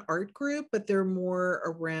really an art group, but they're more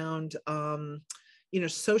around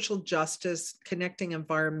social justice, connecting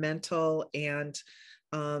environmental and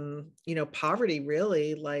poverty,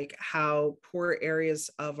 really, like how poor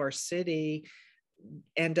areas of our city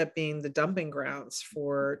end up being the dumping grounds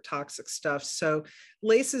for toxic stuff. So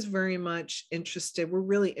Lace is very much interested. We're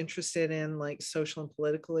really interested in like social and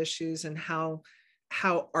political issues and how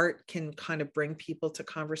art can kind of bring people to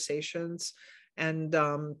conversations. And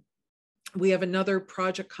we have another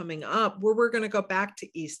project coming up where we're going to go back to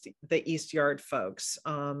the East Yard folks.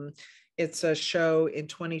 It's a show in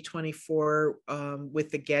 2024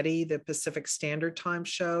 with the Getty, the Pacific Standard Time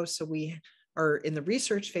show. So we are in the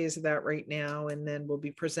research phase of that right now, and then we'll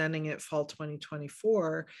be presenting it fall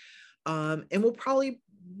 2024. And we'll probably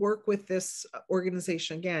work with this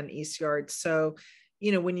organization again, East Yard. So,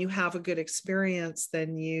 when you have a good experience,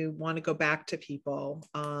 then you want to go back to people.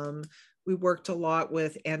 We worked a lot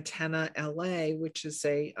with Antenna LA, which is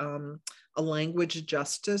a language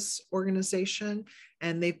justice organization,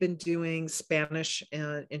 and they've been doing Spanish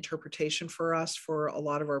interpretation for us for a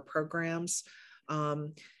lot of our programs.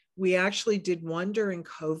 We actually did one during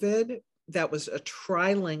COVID that was a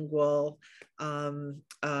trilingual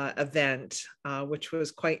event, which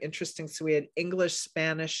was quite interesting. So we had English,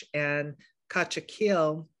 Spanish, and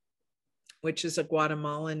Cachaquil, which is a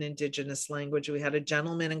Guatemalan indigenous language. We had a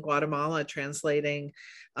gentleman in Guatemala translating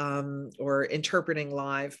or interpreting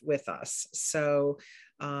live with us. So,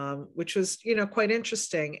 which was, quite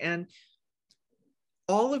interesting. And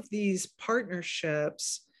all of these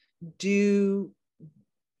partnerships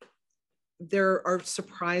there are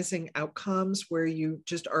surprising outcomes where you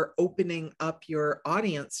just are opening up your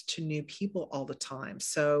audience to new people all the time.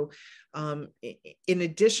 So in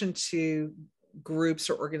addition to groups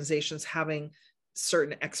or organizations having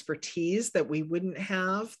certain expertise that we wouldn't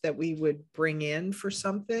have, that we would bring in for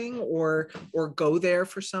something or go there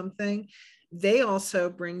for something, they also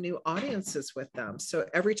bring new audiences with them. So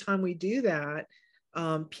every time we do that,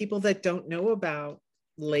 people that don't know about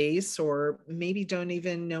Lace or maybe don't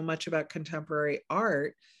even know much about contemporary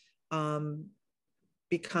art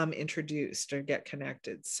become introduced or get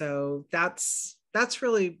connected. So that's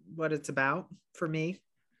really what it's about for me.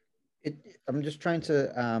 I'm just trying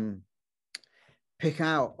to pick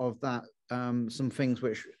out of that some things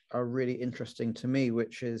which are really interesting to me,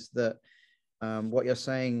 which is that what you're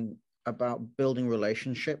saying about building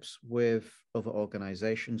relationships with other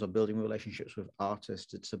organizations or building relationships with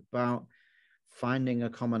artists. It's about finding a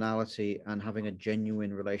commonality and having a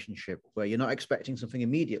genuine relationship where you're not expecting something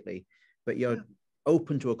immediately, but you're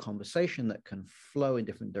open to a conversation that can flow in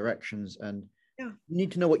different directions. And you need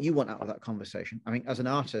to know what you want out of that conversation. I mean, as an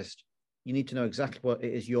artist, you need to know exactly what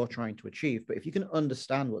it is you're trying to achieve. But if you can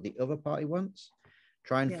understand what the other party wants,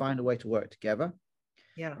 try and find a way to work together.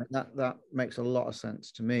 Yeah, that makes a lot of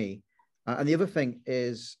sense to me. And the other thing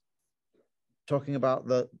is talking about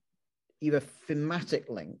the either thematic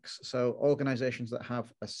links, so organizations that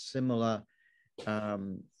have a similar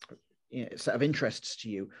set of interests to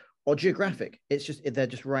you, or geographic. They're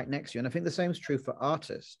just right next to you. And I think the same is true for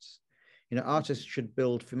artists. Artists should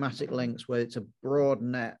build thematic links where it's a broad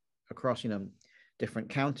net across, different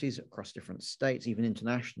counties, across different states, even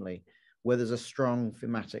internationally, where there's a strong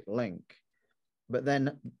thematic link. But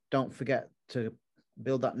then don't forget to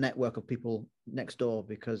build that network of people next door,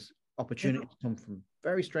 because opportunities come from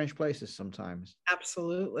very strange places sometimes.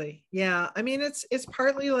 Absolutely. Yeah. I mean, it's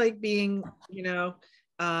partly like being,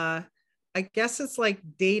 I guess it's like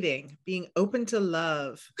dating, being open to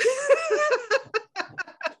love.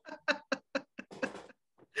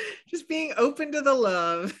 Just being open to the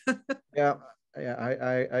love. Yeah,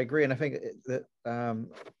 I agree. And I think that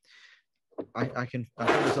I think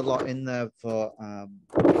there's a lot in there for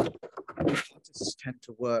artists tend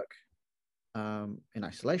to work in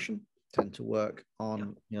isolation. tend to work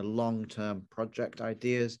on long-term project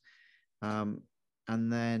ideas, and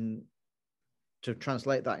then to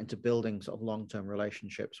translate that into building sort of long-term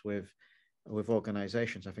relationships with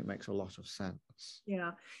organizations, I think makes a lot of sense.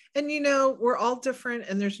 Yeah. And, we're all different,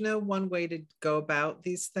 and there's no one way to go about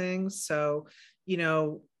these things. So,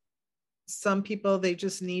 some people, they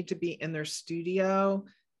just need to be in their studio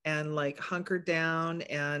and like hunker down.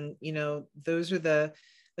 And, those are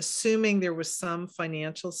assuming there was some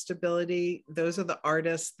financial stability, those are the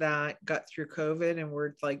artists that got through COVID and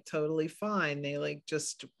were like totally fine. They like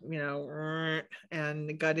just,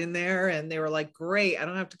 and got in there and they were like, great, I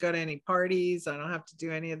don't have to go to any parties. I don't have to do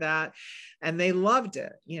any of that. And they loved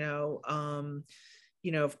it,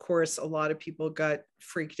 of course, a lot of people got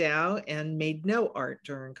freaked out and made no art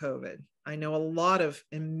during COVID. I know a lot of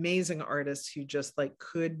amazing artists who just like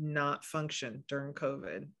could not function during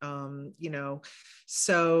COVID.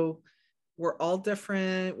 So we're all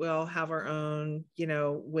different. We all have our own,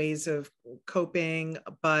 ways of coping,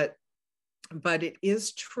 but it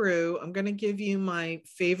is true. I'm going to give you my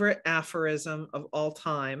favorite aphorism of all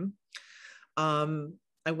time.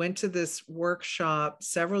 I went to this workshop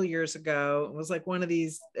several years ago. It was like one of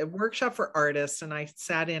these, a workshop for artists, and I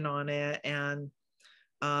sat in on it. And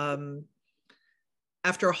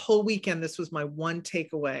after a whole weekend, this was my one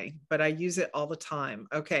takeaway, but I use it all the time.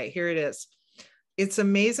 Okay, here it is. It's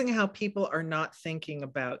amazing how people are not thinking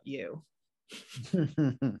about you.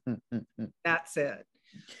 That's it.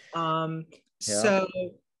 So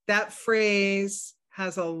that phrase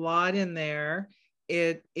has a lot in there.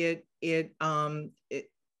 It's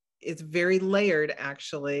very layered,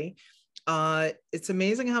 actually. It's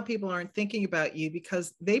amazing how people aren't thinking about you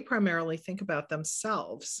because they primarily think about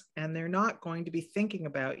themselves, and they're not going to be thinking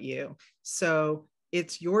about you. So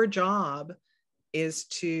it's your job is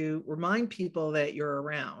to remind people that you're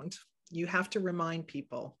around. You have to remind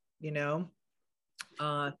people,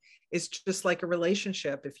 it's just like a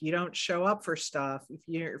relationship. If you don't show up for stuff,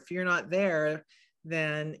 if you're not there,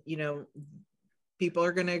 then, people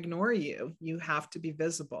are going to ignore you. You have to be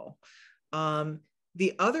visible.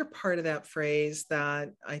 The other part of that phrase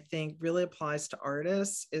that I think really applies to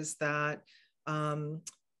artists is that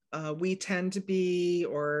we tend to be,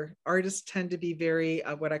 or artists tend to be very,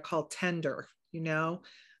 what I call tender,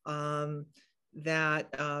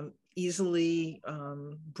 that easily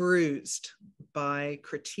bruised by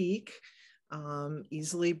critique,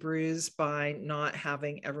 easily bruised by not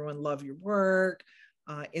having everyone love your work,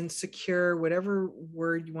 insecure, whatever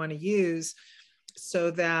word you want to use,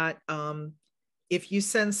 so that if you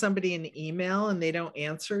send somebody an email and they don't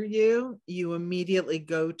answer you, you immediately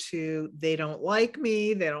go to, they don't like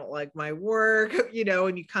me, they don't like my work, and you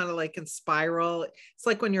kind of like can spiral. It's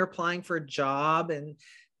like when you're applying for a job and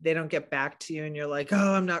they don't get back to you and you're like,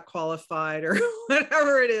 oh, I'm not qualified, or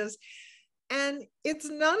whatever it is. And it's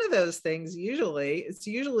none of those things usually. It's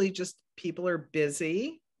usually just people are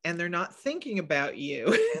busy and they're not thinking about you.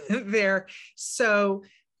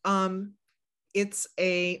 It's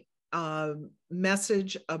a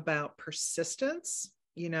message about persistence,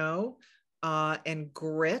 and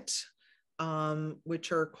grit,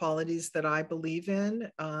 which are qualities that I believe in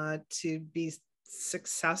to be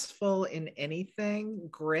successful in anything.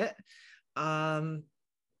 Grit, and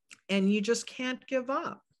you just can't give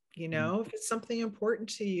up. If it's something important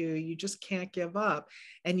to you, you just can't give up,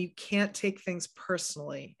 and you can't take things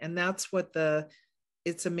personally. And that's what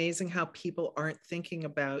it's amazing how people aren't thinking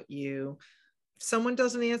about you. If someone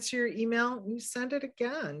doesn't answer your email, you send it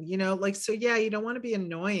again, so yeah, you don't want to be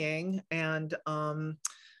annoying, and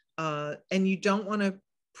you don't want to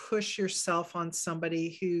push yourself on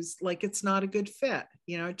somebody who's like, it's not a good fit.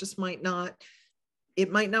 It just might not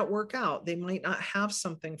work out. They might not have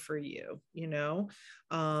something for you,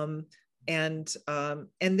 and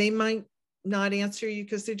they might not answer you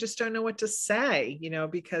because they just don't know what to say,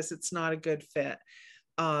 because it's not a good fit.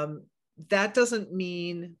 That doesn't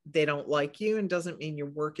mean they don't like you, and doesn't mean your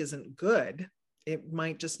work isn't good. It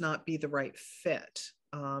might just not be the right fit.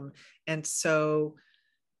 And so,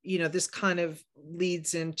 this kind of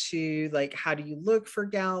leads into like, how do you look for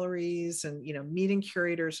galleries and, meeting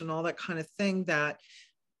curators and all that kind of thing, that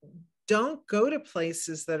don't go to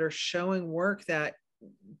places that are showing work that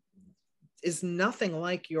is nothing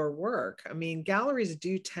like your work. I mean, galleries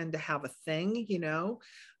do tend to have a thing,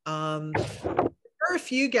 there are a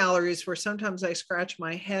few galleries where sometimes I scratch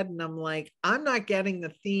my head and I'm like, I'm not getting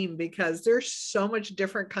the theme, because there's so much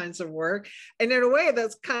different kinds of work. And in a way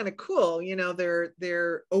that's kind of cool.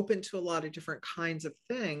 They're open to a lot of different kinds of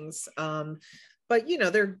things. but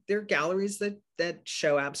there are galleries that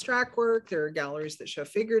show abstract work. There are galleries that show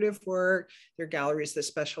figurative work. There are galleries that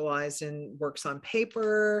specialize in works on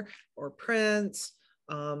paper or prints.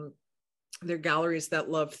 There are galleries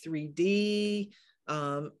that love 3D.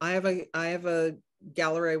 I have a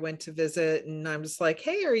gallery I went to visit, and I'm just like,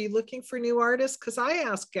 hey, are you looking for new artists? Because I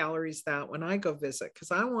ask galleries that when I go visit,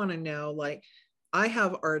 because I want to know, like, I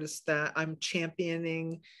have artists that I'm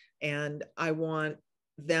championing, and I want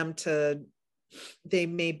them to, they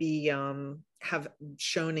maybe have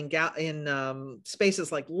shown in spaces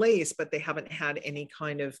like Lace, but they haven't had any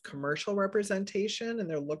kind of commercial representation, and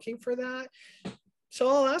they're looking for that. So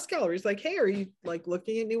I'll ask galleries like, hey, are you like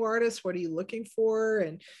looking at new artists? What are you looking for?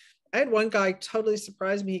 And I had one guy totally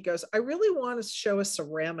surprised me. He goes, I really want to show a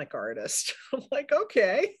ceramic artist. I'm like,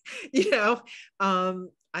 okay, I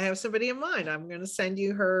have somebody in mind. I'm going to send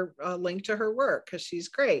you her link to her work because she's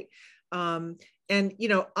great. And,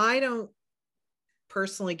 I don't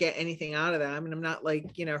personally get anything out of that. I mean, I'm not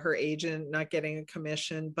like, her agent, not getting a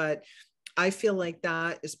commission, but I feel like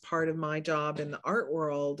that is part of my job in the art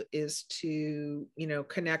world, is to,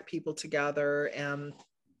 connect people together, and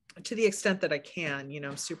to the extent that I can.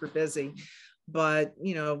 I'm super busy, but,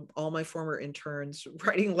 all my former interns,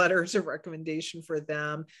 writing letters of recommendation for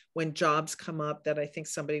them when jobs come up that I think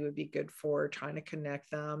somebody would be good for, trying to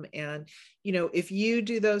connect them. And, if you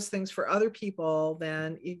do those things for other people,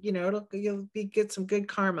 then, you'll get some good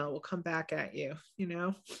karma will come back at you,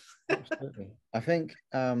 Absolutely. I think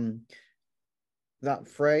that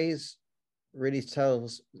phrase really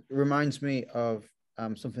reminds me of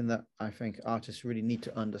something that I think artists really need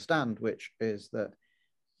to understand, which is that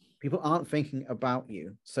people aren't thinking about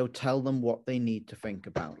you. So tell them what they need to think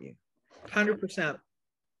about you. 100%.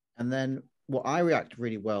 And then what I react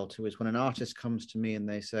really well to is when an artist comes to me and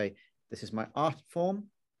they say, this is my art form,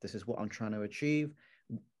 this is what I'm trying to achieve,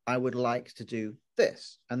 I would like to do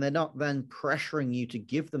this. And they're not then pressuring you to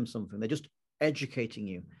give them something, they're just educating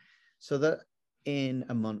you, so that in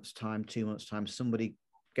a month's time, 2 months' time, somebody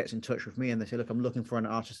gets in touch with me and they say, look, I'm looking for an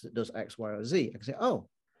artist that does X, Y, or Z. I can say, oh,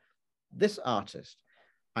 this artist,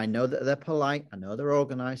 I know that they're polite, I know they're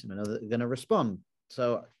organized, and I know that they're going to respond.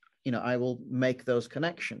 So, I will make those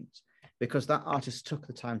connections because that artist took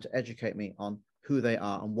the time to educate me on who they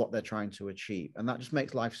are and what they're trying to achieve. And that just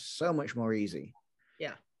makes life so much more easy.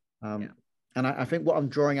 Yeah. And I think what I'm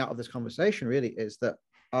drawing out of this conversation really is that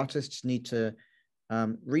artists need to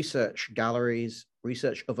research galleries,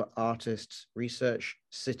 research other artists, research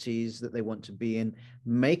cities that they want to be in,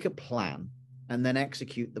 make a plan, and then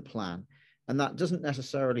execute the plan. And that doesn't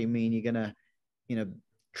necessarily mean you're going to,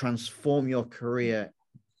 transform your career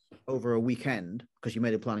over a weekend because you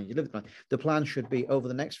made a plan and you live the plan. The plan should be, over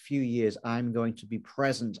the next few years, I'm going to be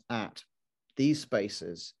present at these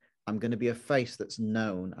spaces. I'm going to be a face that's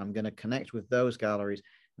known. I'm going to connect with those galleries.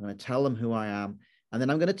 I'm going to tell them who I am. And then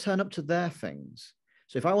I'm going to turn up to their things.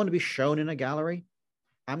 So if I want to be shown in a gallery,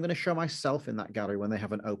 I'm going to show myself in that gallery when they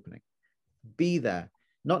have an opening. Be there,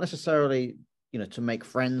 not necessarily, to make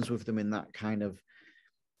friends with them in that kind of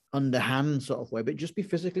underhand sort of way, but just be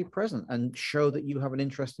physically present and show that you have an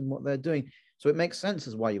interest in what they're doing. So it makes sense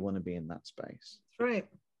as why you want to be in that space. That's right.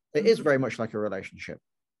 It is very much like a relationship.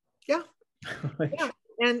 Yeah. Yeah.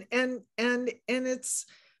 And it's,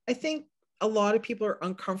 I think a lot of people are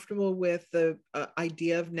uncomfortable with the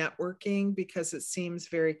idea of networking because it seems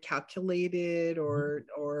very calculated or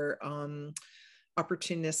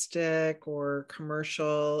opportunistic or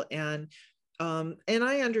commercial. And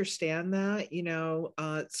I understand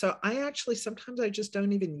that, so I actually, sometimes I just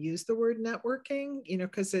don't even use the word networking,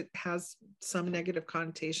 because it has some negative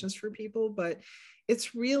connotations for people, but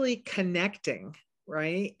it's really connecting,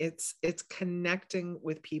 right? It's connecting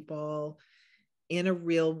with people in a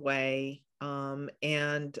real way.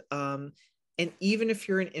 And even if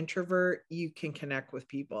you're an introvert, you can connect with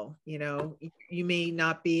people. You may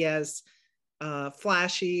not be as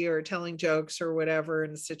flashy or telling jokes or whatever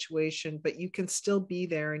in a situation, but you can still be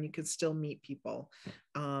there and you can still meet people.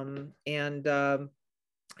 And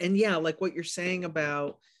yeah, like what you're saying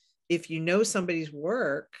about, if you know somebody's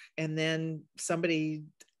work and then somebody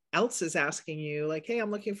else is asking you like, hey,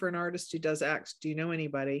 I'm looking for an artist who does X, do you know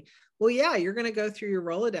anybody? Well, yeah, you're going to go through your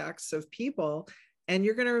Rolodex of people, and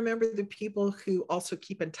you're going to remember the people who also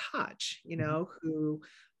keep in touch, who,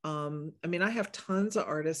 I mean, I have tons of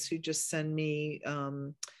artists who just send me,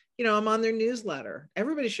 I'm on their newsletter.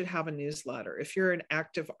 Everybody should have a newsletter. If you're an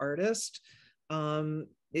active artist,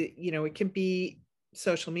 it can be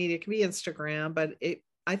social media, it can be Instagram, but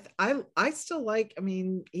I still like,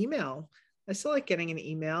 email. I still like getting an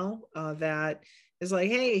email that is like,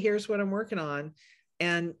 hey, here's what I'm working on.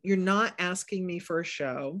 And you're not asking me for a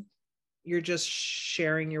show. you're just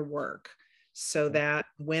sharing your work, so that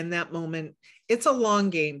when that moment, it's a long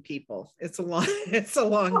game, people. It's a long, it's a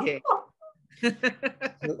long game.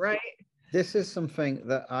 Right? This is something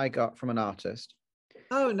that I got from an artist.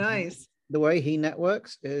 Oh, nice. The way he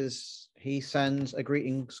networks is he sends a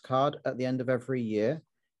greetings card at the end of every year.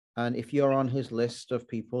 And if you're on his list of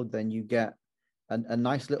people, then you get a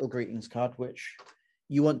nice little greetings card, which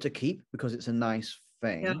you want to keep because it's a nice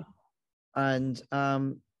thing. Yeah. And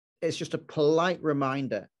it's just a polite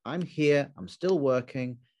reminder. I'm here. I'm still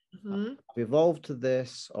working. Mm-hmm. I've evolved to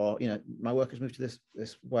this, or, you know, my work has moved to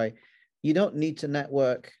this way. You don't need to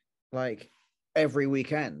network like every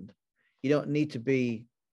weekend. You don't need to be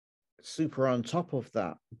super on top of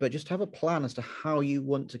that, but just have a plan as to how you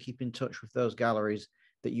want to keep in touch with those galleries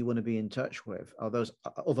that you want to be in touch with, or those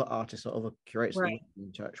other artists or other curators that you want to be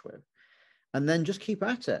in touch with, and then just keep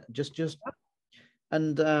at it.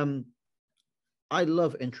 And I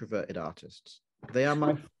love introverted artists. They are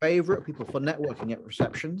my favorite people for networking at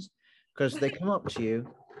receptions, because they come up to you,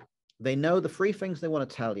 they know the three things they want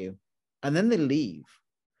to tell you, and then they leave.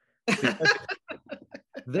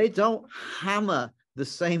 They don't hammer the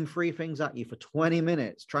same three things at you for 20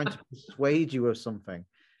 minutes trying to persuade you of something,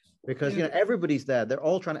 because you know everybody's there. They're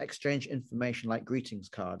all trying to exchange information like greetings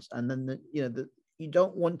cards, and then you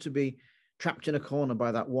don't want to be trapped in a corner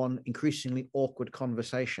by that one increasingly awkward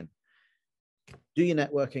conversation. Do your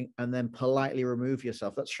networking and then politely remove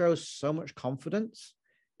yourself. That shows so much confidence.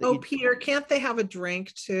 Oh, Peter, can't they have a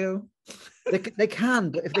drink too? They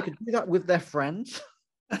can, but if they could do that with their friends.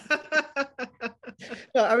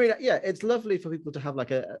 No, I mean, yeah, it's lovely for people to have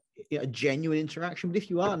like a genuine interaction. But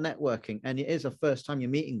if you are networking and it is the first time you're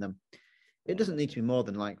meeting them, it doesn't need to be more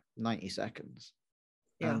than like 90 seconds.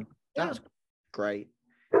 Yeah, that's great.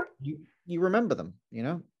 You remember them, you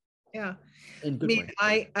know. Yeah, in good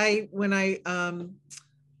way. When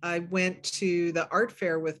I went to the art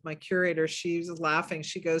fair with my curator, she was laughing.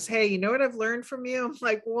 She goes, "Hey, you know what I've learned from you?" I'm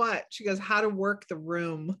like, "What?" She goes, "How to work the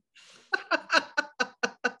room."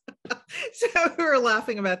 So we were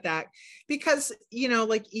laughing about that, because, you know,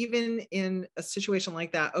 like even in a situation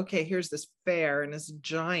like that, okay, here's this fair and it's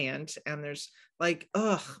giant and there's like,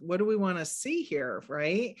 what do we want to see here?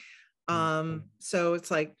 Right. So it's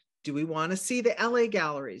like, do we want to see the LA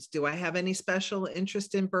galleries? Do I have any special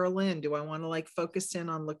interest in Berlin? Do I want to like focus in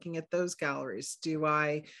on looking at those galleries? Do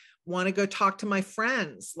I want to go talk to my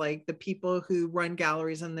friends, like the people who run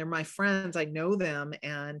galleries and they're my friends, I know them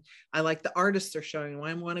and I like the artists they're showing.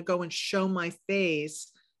 I want to go and show my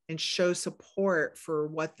face and show support for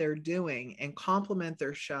what they're doing and compliment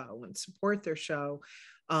their show and support their show.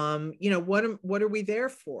 You know, what are we there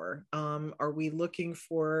for? Are we looking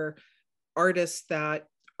for artists that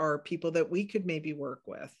are people that we could maybe work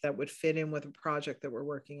with that would fit in with a project that we're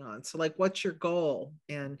working on? So like, what's your goal?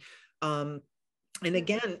 And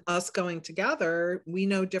again, us going together, we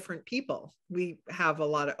know different people. We have a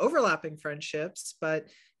lot of overlapping friendships, but,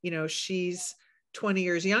 you know, she's 20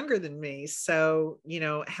 years younger than me. So, you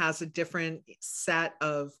know, has a different set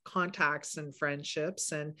of contacts and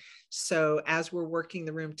friendships. And so as we're working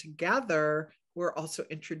the room together, we're also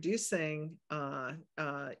introducing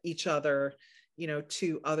each other, you know,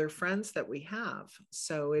 to other friends that we have.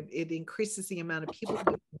 So it increases the amount of people you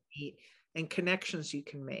can meet and connections you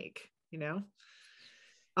can make, you know.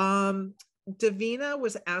 Davina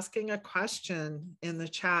was asking a question in the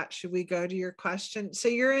chat. Should we go to your question? So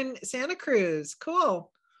you're in Santa Cruz. Cool.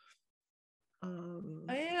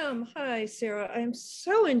 I am. Hi, Sarah. I'm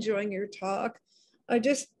so enjoying your talk.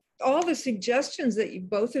 All the suggestions that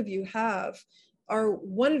both of you have are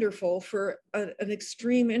wonderful for an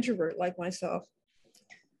extreme introvert like myself.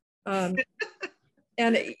 And,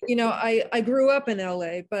 you know, I grew up in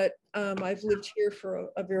LA, but I've lived here for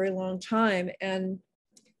a very long time. And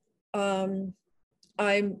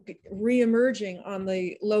I'm re-emerging on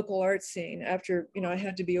the local art scene after, you know, I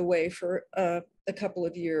had to be away for a couple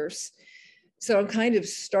of years. So I'm kind of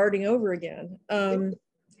starting over again.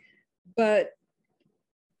 But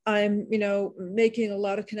I'm, you know, making a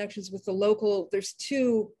lot of connections with there's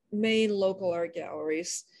two main local art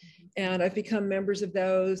galleries, and I've become members of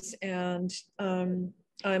those. And I'm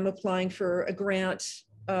applying for a grant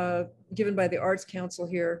given by the Arts Council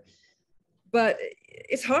here. But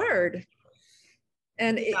it's hard.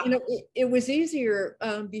 And you know, it was easier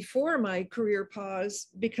before my career pause,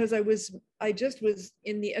 because I just was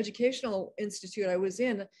in the educational institute I was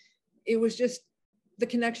in. It was just, the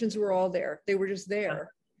connections were all there. They were just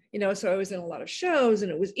there, you know, so I was in a lot of shows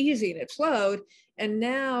and it was easy and it flowed. And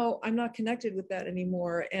now I'm not connected with that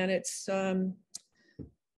anymore. And it's,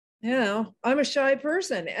 You know, I'm a shy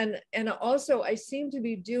person, and also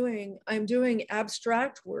I'm doing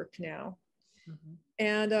abstract work now,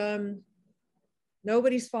 and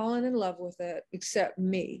nobody's fallen in love with it except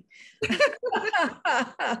me.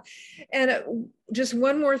 And just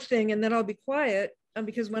one more thing, and then I'll be quiet,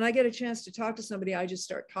 because when I get a chance to talk to somebody, I just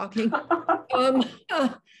start talking.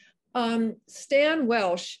 Stan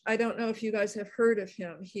Welsh, I don't know if you guys have heard of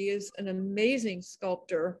him. He is an amazing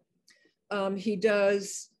sculptor. He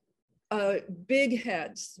does big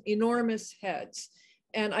heads, enormous heads.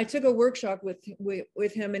 And I took a workshop with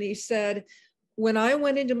him, and he said, when I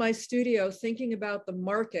went into my studio thinking about the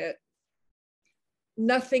market,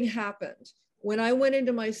 nothing happened. When I went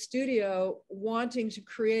into my studio wanting to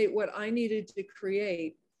create what I needed to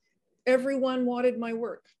create, everyone wanted my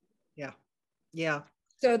work. Yeah. Yeah.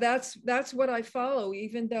 So that's what I follow,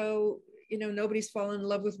 even though, you know, nobody's fallen in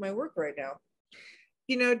love with my work right now.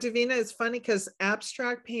 You know, Davina, it's funny because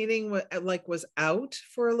abstract painting was out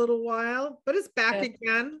for a little while, but it's back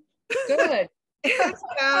again. Good. It's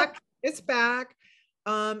back. It's back.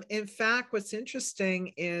 In fact, what's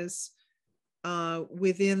interesting is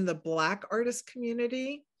within the Black artist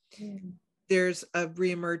community, there's a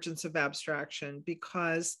reemergence of abstraction,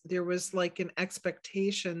 because there was like an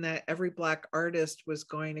expectation that every Black artist was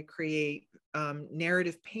going to create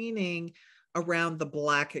narrative painting around the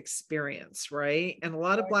Black experience, right? And a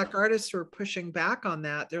lot of Black artists were pushing back on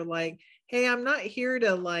that. They're like, hey, I'm not here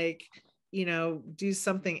to like, you know, do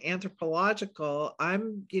something anthropological.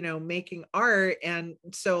 I'm, you know, making art. And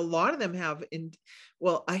so a lot of them have,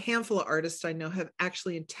 a handful of artists I know have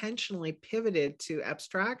actually intentionally pivoted to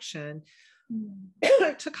abstraction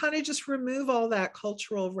to kind of just remove all that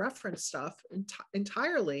cultural reference stuff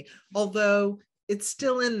entirely. Although it's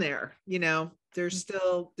still in there, you know, there's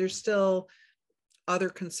still other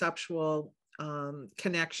conceptual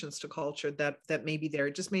connections to culture that may be there.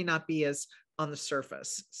 It just may not be as on the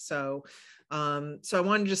surface. So I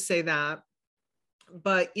wanted to just say that.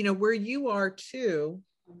 But you know, where you are too,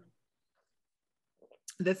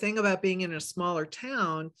 the thing about being in a smaller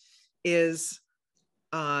town is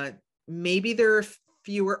maybe there are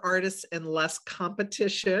fewer artists and less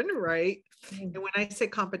competition, right? And when I say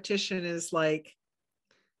competition, is like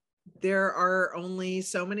there are only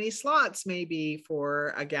so many slots maybe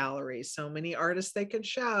for a gallery, so many artists they can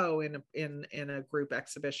show in a group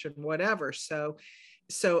exhibition, whatever. So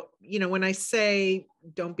you know, when I say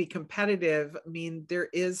don't be competitive, I mean there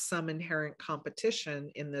is some inherent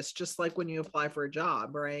competition in this, just like when you apply for a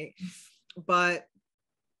job, right? But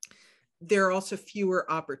there are also fewer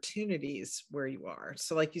opportunities where you are.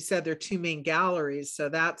 So like you said, there are two main galleries. So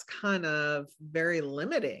that's kind of very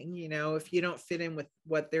limiting, you know, if you don't fit in with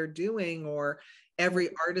what they're doing, or every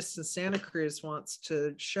artist in Santa Cruz wants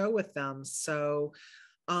to show with them. So,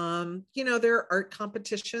 you know, there are art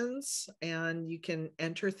competitions and you can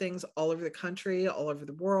enter things all over the country, all over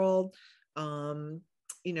the world. You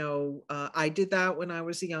know, I did that when I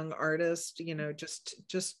was a young artist, you know,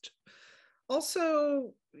 just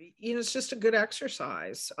also, you know, it's just a good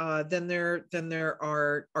exercise. Then there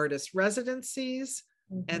are artist residencies,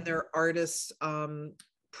 and there are artist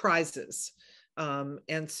prizes.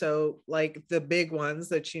 And so like the big ones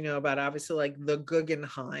that you know about, obviously, like the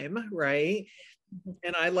Guggenheim, right?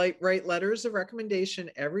 And I write letters of recommendation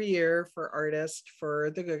every year for artists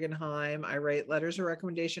for the Guggenheim. I write letters of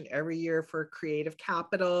recommendation every year for Creative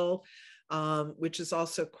Capital, which is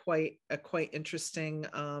also quite interesting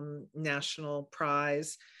national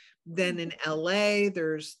prize. Then in LA,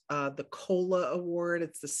 there's the COLA Award.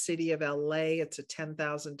 It's the city of LA. It's a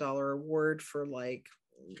 $10,000 award for, like,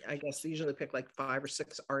 I guess they usually pick like 5 or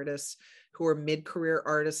 6 artists who are mid-career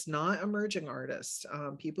artists, not emerging artists,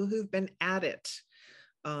 people who've been at it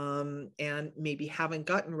and maybe haven't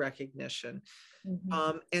gotten recognition.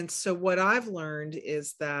 And so what I've learned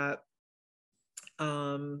is that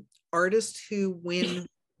artists who win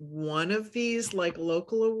one of these like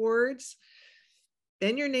local awards,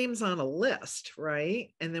 then your name's on a list, right?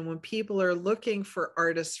 And then when people are looking for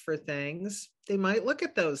artists for things, they might look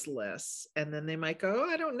at those lists and then they might go, oh,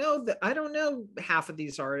 I don't know half of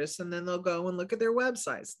these artists. And then they'll go and look at their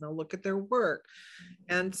websites and they'll look at their work.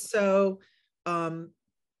 And so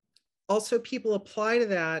also people apply to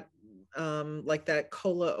that, like that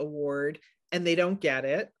COLA award, and they don't get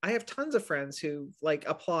it. I have tons of friends who like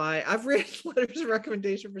apply. I've written letters of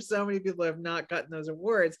recommendation for so many people who have not gotten those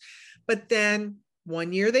awards, but then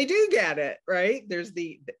one year they do get it, right?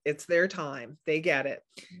 It's their time, they get it.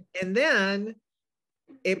 And then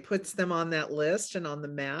it puts them on that list and on the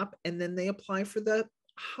map. And then they apply for the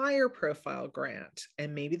higher profile grant.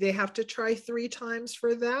 And maybe they have to try 3 times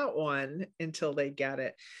for that one until they get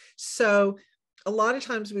it. So a lot of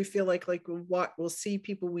times we feel like we'll see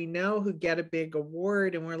people we know who get a big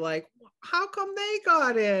award and we're like, how come they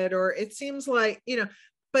got it? Or it seems like,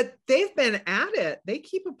 but they've been at it. They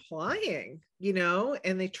keep applying,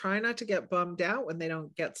 and they try not to get bummed out when they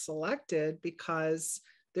don't get selected, because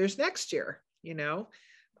there's next year,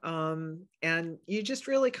 and you just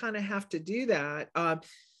really kind of have to do that.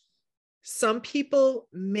 Some people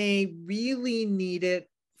may really need it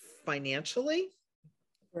financially,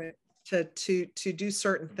 right, to do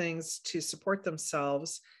certain things to support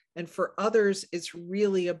themselves. And for others, it's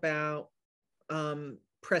really about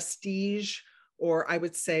prestige, or I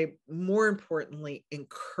would say more importantly,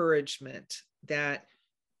 encouragement. That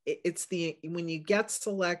when you get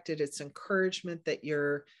selected, it's encouragement that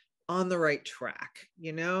you're on the right track,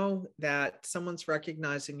 that someone's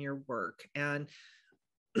recognizing your work. And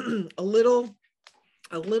a little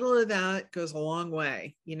of that goes a long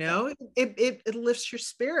way. It lifts your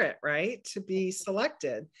spirit, right, to be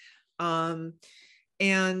selected. In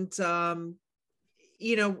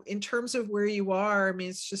terms of where you are, I mean,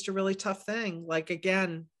 it's just a really tough thing. Like,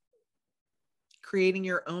 again, creating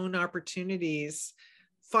your own opportunities,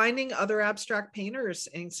 finding other abstract painters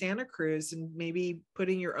in Santa Cruz, and maybe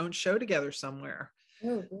putting your own show together somewhere.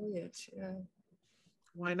 Oh, brilliant. Yeah.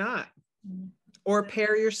 Why not? Mm-hmm. Or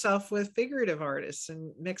pair yourself with figurative artists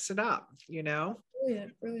and mix it up,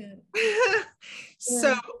 Brilliant.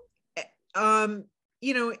 So,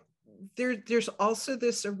 there's also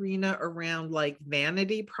this arena around like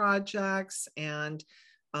vanity projects and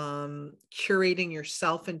curating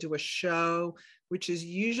yourself into a show, which is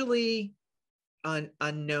usually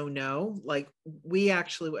a no-no. Like, we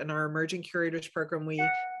actually, in our emerging curators program, we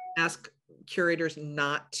ask curators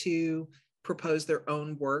not to propose their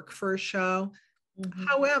own work for a show. Mm-hmm.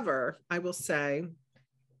 However, I will say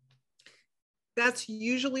that's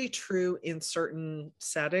usually true in certain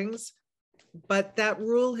settings, but that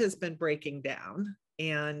rule has been breaking down,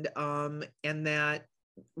 and that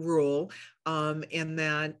rule, and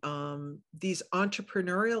that these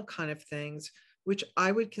entrepreneurial kind of things, which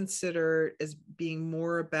I would consider as being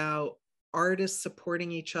more about artists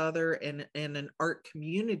supporting each other and an art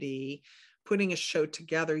community, putting a show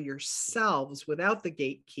together yourselves without the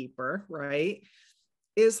gatekeeper, right?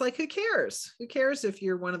 Is like, who cares? Who cares if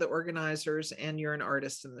you're one of the organizers and you're an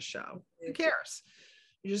artist in the show? Who cares?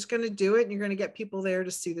 You're just going to do it, and you're going to get people there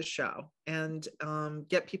to see the show and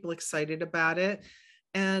get people excited about it.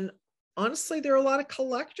 And honestly, there are a lot of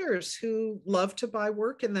collectors who love to buy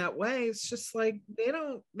work in that way. It's just like, they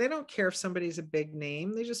don't care if somebody's a big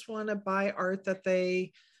name. They just want to buy art that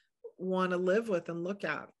they want to live with and look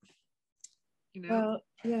at. Well,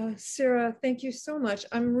 yeah, Sarah, thank you so much.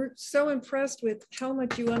 I'm so impressed with how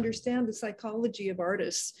much you understand the psychology of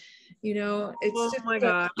artists. It's just, my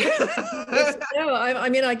God. I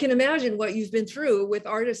mean, I can imagine what you've been through with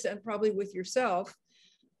artists, and probably with yourself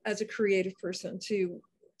as a creative person, to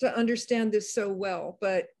understand this so well.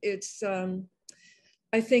 But it's,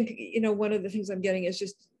 I think, one of the things I'm getting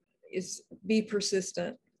is be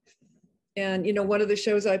persistent. And, one of the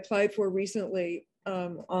shows I applied for recently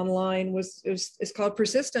online is called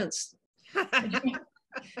Persistence.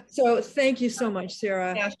 So thank you so much,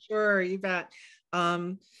 Sarah. Yeah, sure, you bet.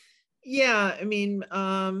 Yeah, I mean,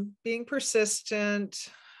 being persistent,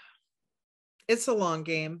 it's a long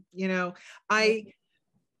game. I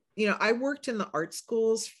worked in the art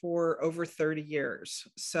schools for over 30 years.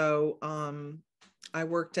 So I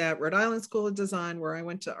worked at Rhode Island School of Design, where I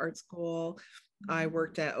went to art school. I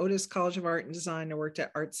worked at Otis College of Art and Design. I worked at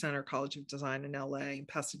Art Center College of Design in LA, in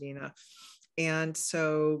Pasadena. And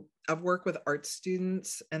so I've worked with art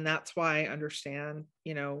students, and that's why I understand,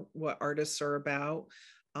 what artists are about.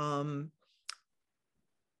 What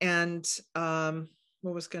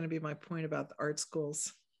was going to be my point about the art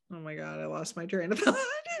schools? Oh my God, I lost my train of thought.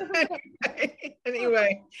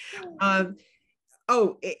 Anyway,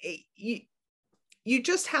 you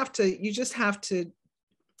just have to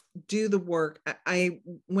do the work.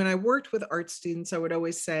 When I worked with art students, I would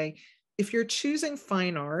always say, if you're choosing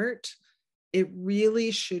fine art, it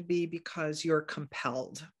really should be because you're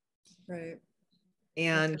compelled. Right.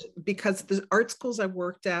 And because the art schools I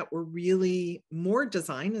worked at were really more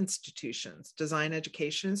design institutions, design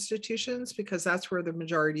education institutions, because that's where the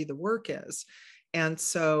majority of the work is. And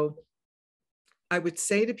so I would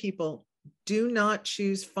say to people, do not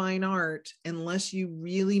choose fine art unless you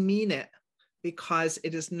really mean it, because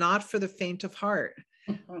it is not for the faint of heart.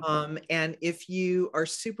 And if you are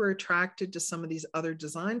super attracted to some of these other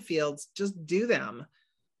design fields, just do them.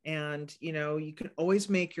 And, you can always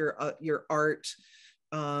make your art,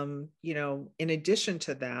 in addition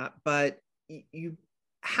to that, but you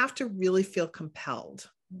have to really feel compelled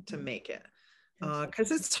to make it.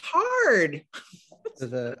 because it's hard.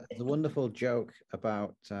 There's a wonderful joke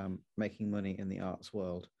about making money in the arts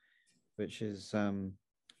world, which is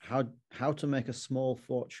how to make a small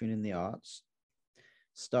fortune in the arts.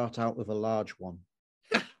 Start out with a large one.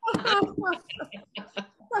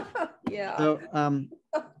 Yeah. So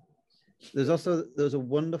there's a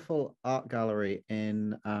wonderful art gallery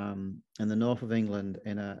in the north of England,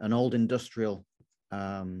 in an old industrial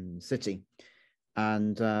city,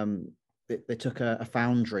 and they took a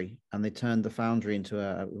foundry and they turned the foundry into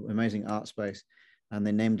an amazing art space, and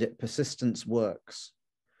they named it Persistence Works.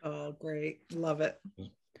 Oh, great. Love it.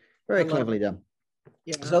 Very cleverly done.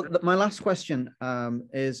 Yeah. So my last question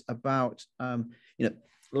is about,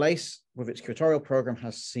 LACE with its curatorial program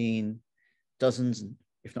has seen dozens,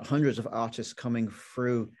 if not hundreds, of artists coming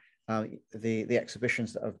through the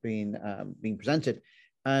exhibitions that have been being presented.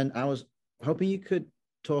 And I was hoping you could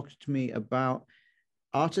talk to me about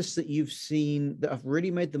artists that you've seen that have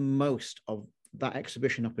really made the most of that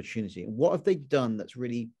exhibition opportunity. What have they done that's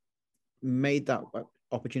really made that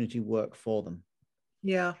opportunity work for them?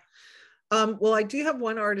 Yeah. Well, I do have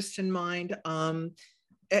one artist in mind.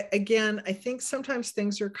 Again, I think sometimes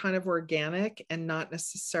things are kind of organic and not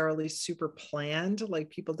necessarily super planned. Like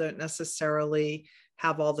people don't necessarily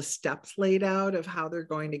have all the steps laid out of how they're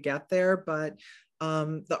going to get there. But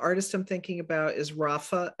the artist I'm thinking about is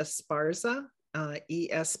Rafa Esparza,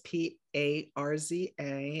 Esparza,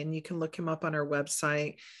 and you can look him up on our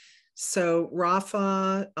website. So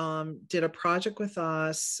Rafa did a project with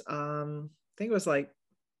us. I think it was like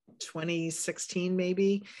 2016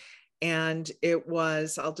 maybe. And it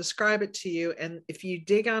was, I'll describe it to you. And if you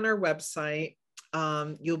dig on our website,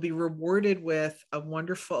 you'll be rewarded with a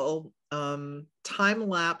wonderful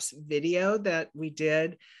time-lapse video that we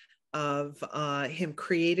did of him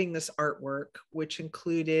creating this artwork, which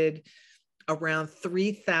included around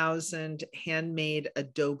 3,000 handmade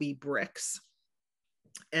Adobe bricks.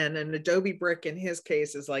 And an Adobe brick in his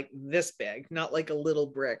case is like this big, not like a little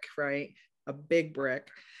brick, right? A big brick.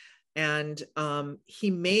 And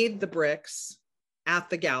he made the bricks at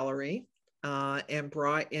the gallery and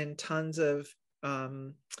brought in tons of,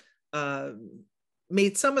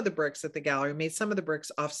 made some of the bricks at the gallery, made some of the bricks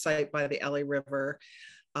offsite by the LA River.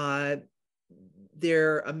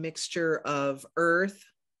 They're a mixture of earth,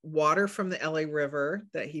 water from the LA River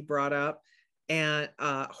that he brought up, and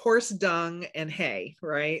horse dung and hay,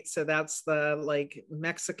 right? So that's the like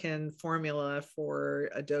Mexican formula for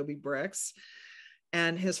Adobe bricks.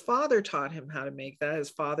 And his father taught him how to make that. His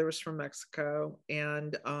father was from Mexico.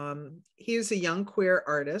 And he was a young queer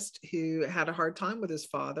artist who had a hard time with his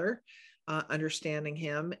father, understanding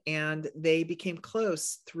him. And they became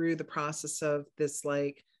close through the process of this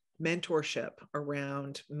like mentorship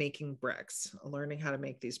around making bricks, learning how to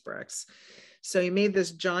make these bricks. So he made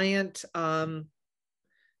this giant, we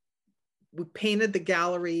painted the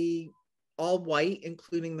gallery all white,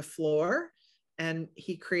 including the floor. And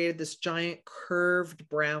he created this giant curved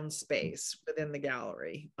brown space within the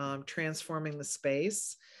gallery, transforming the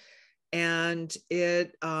space. And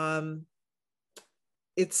it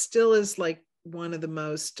still is like one of the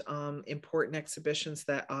most important exhibitions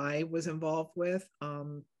that I was involved with,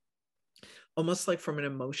 almost like from an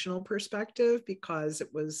emotional perspective, because it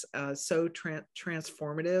was so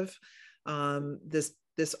transformative.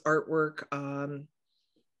 This artwork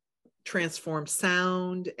transform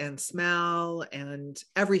sound and smell and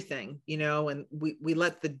everything, and we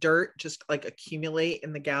let the dirt just like accumulate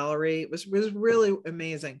in the gallery. It was really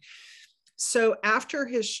amazing. So after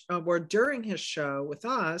his or during his show with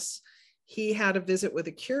us, he had a visit with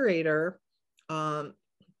a curator who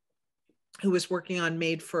was working on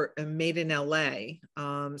Made in LA.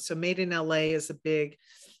 So Made in LA is a big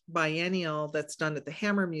biennial that's done at the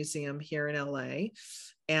Hammer Museum here in LA,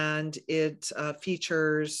 and it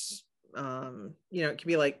features it could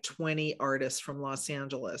be like 20 artists from Los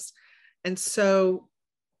Angeles. And so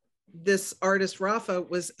this artist, Rafa,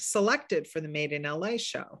 was selected for the Made in LA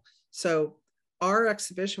show. So our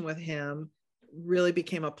exhibition with him really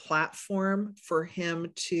became a platform for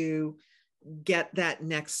him to get that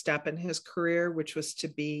next step in his career, which was to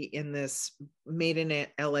be in this Made in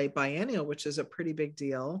LA biennial, which is a pretty big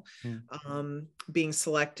deal. Being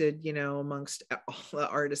selected, amongst all the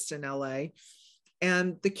artists in LA.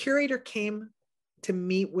 And the curator came to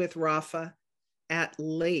meet with Rafa at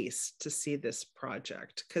LACE to see this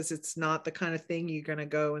project, because it's not the kind of thing you're going to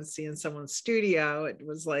go and see in someone's studio. It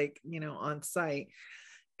was like, on site.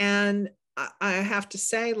 And I have to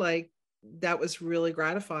say, like, that was really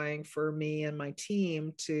gratifying for me and my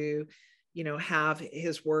team to, have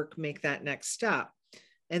his work make that next step.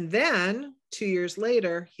 And then 2 years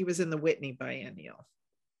later, he was in the Whitney Biennial.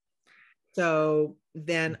 So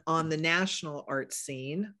then on the national art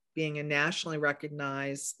scene, being a nationally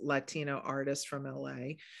recognized Latino artist from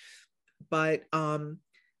LA. But and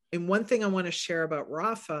one thing I want to share about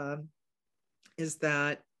Rafa is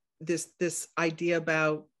that this idea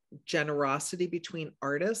about generosity between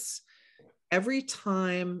artists, every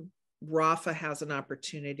time Rafa has an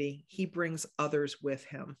opportunity, he brings others with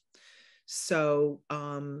him. So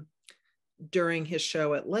during his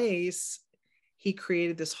show at Lace, he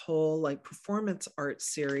created this whole like performance art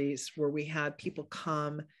series where we had people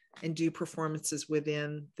come and do performances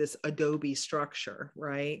within this Adobe structure,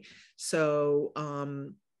 right? So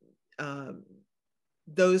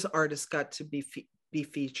those artists got to be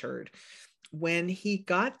featured. When he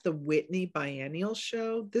got the Whitney Biennial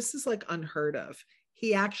show, this is like unheard of.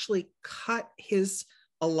 He actually cut his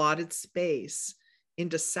allotted space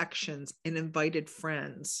into sections and invited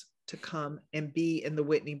friends to come and be in the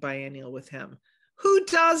Whitney Biennial with him. Who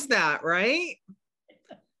does that, right?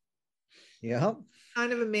 Yeah.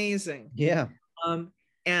 Kind of amazing. Yeah.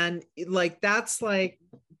 And like that's like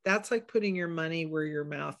putting your money where your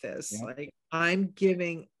mouth is. Yeah. Like I'm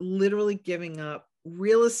literally giving up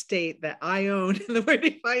real estate that I own in the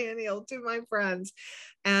Whitney Biennial to my friends.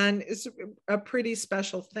 And it's a pretty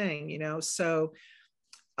special thing, you know? So,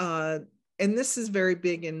 and this is very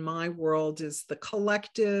big in my world, is the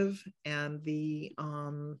collective and the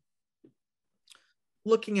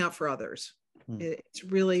looking out for others. It's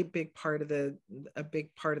really a big part of the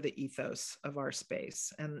ethos of our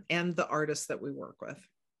space and the artists that we work with.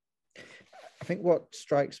 I think what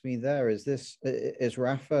strikes me there is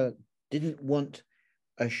Rafa didn't want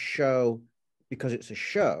a show because it's a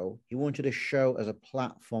show. He wanted a show as a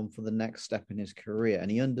platform for the next step in his career.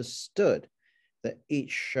 And he understood that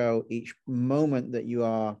each show, each moment that you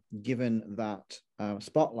are given that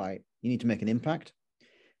spotlight, you need to make an impact.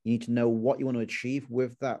 You need to know what you want to achieve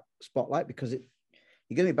with that spotlight, because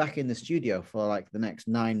you're going to be back in the studio for like the next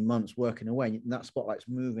 9 months working away, and that spotlight's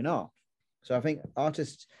moving off. So I think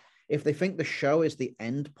artists, if they think the show is the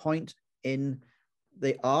end point in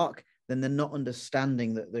the arc, then they're not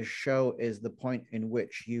understanding that the show is the point in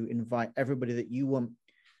which you invite everybody that you want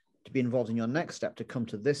to be involved in your next step to come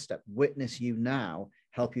to this step, witness you now,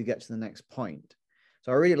 help you get to the next point.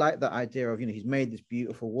 So I really like that idea of, he's made this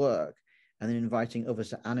beautiful work and then inviting others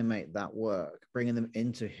to animate that work, bringing them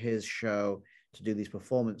into his show to do these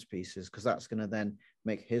performance pieces, because that's going to then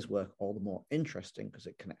make his work all the more interesting because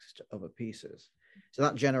it connects to other pieces. So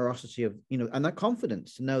that generosity of, and that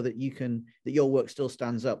confidence to know that that your work still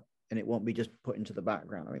stands up and it won't be just put into the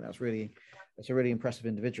background. I mean, that's a really impressive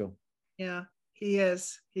individual. Yeah, he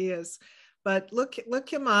is. But look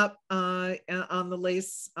him up on the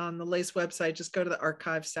Lace website. Just go to the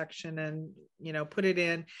archive section and put it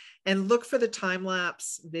in, and look for the time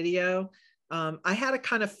lapse video. I had to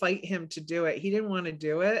kind of fight him to do it. He didn't want to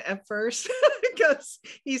do it at first because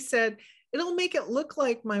he said it'll make it look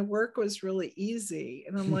like my work was really easy,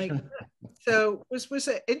 and I'm like, so it was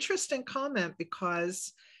an interesting comment,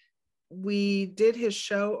 because we did his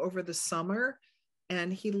show over the summer.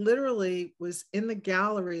 And he literally was in the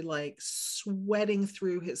gallery, like sweating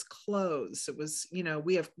through his clothes. It was,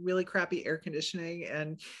 we have really crappy air conditioning.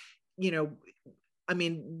 And,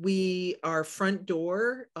 our front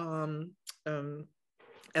door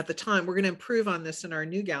at the time, we're going to improve on this in our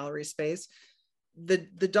new gallery space.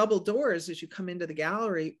 The double doors as you come into the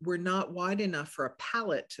gallery were not wide enough for a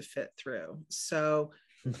pallet to fit through. So,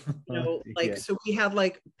 so we had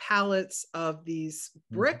like pallets of these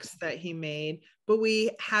bricks that he made, but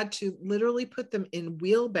we had to literally put them in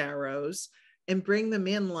wheelbarrows and bring them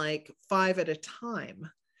in like 5 at a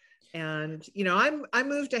time. And, I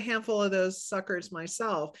moved a handful of those suckers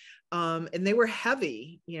myself. And they were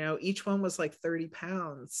heavy, each one was like 30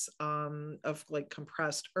 pounds of like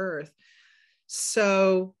compressed earth.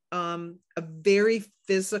 So a very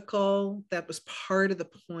physical, that was part of the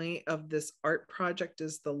point of this art project,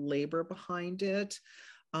 is the labor behind it.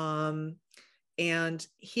 And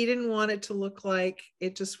he didn't want it to look like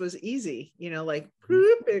it just was easy, like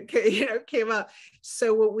it came up.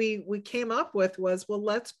 So what we came up with was, well,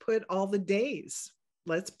 let's put all the days.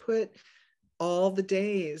 Let's put all the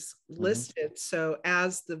days listed. So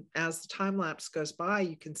as the time lapse goes by,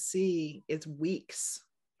 you can see it's weeks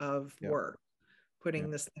of work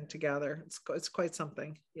putting this thing together. It's quite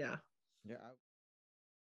something. Yeah.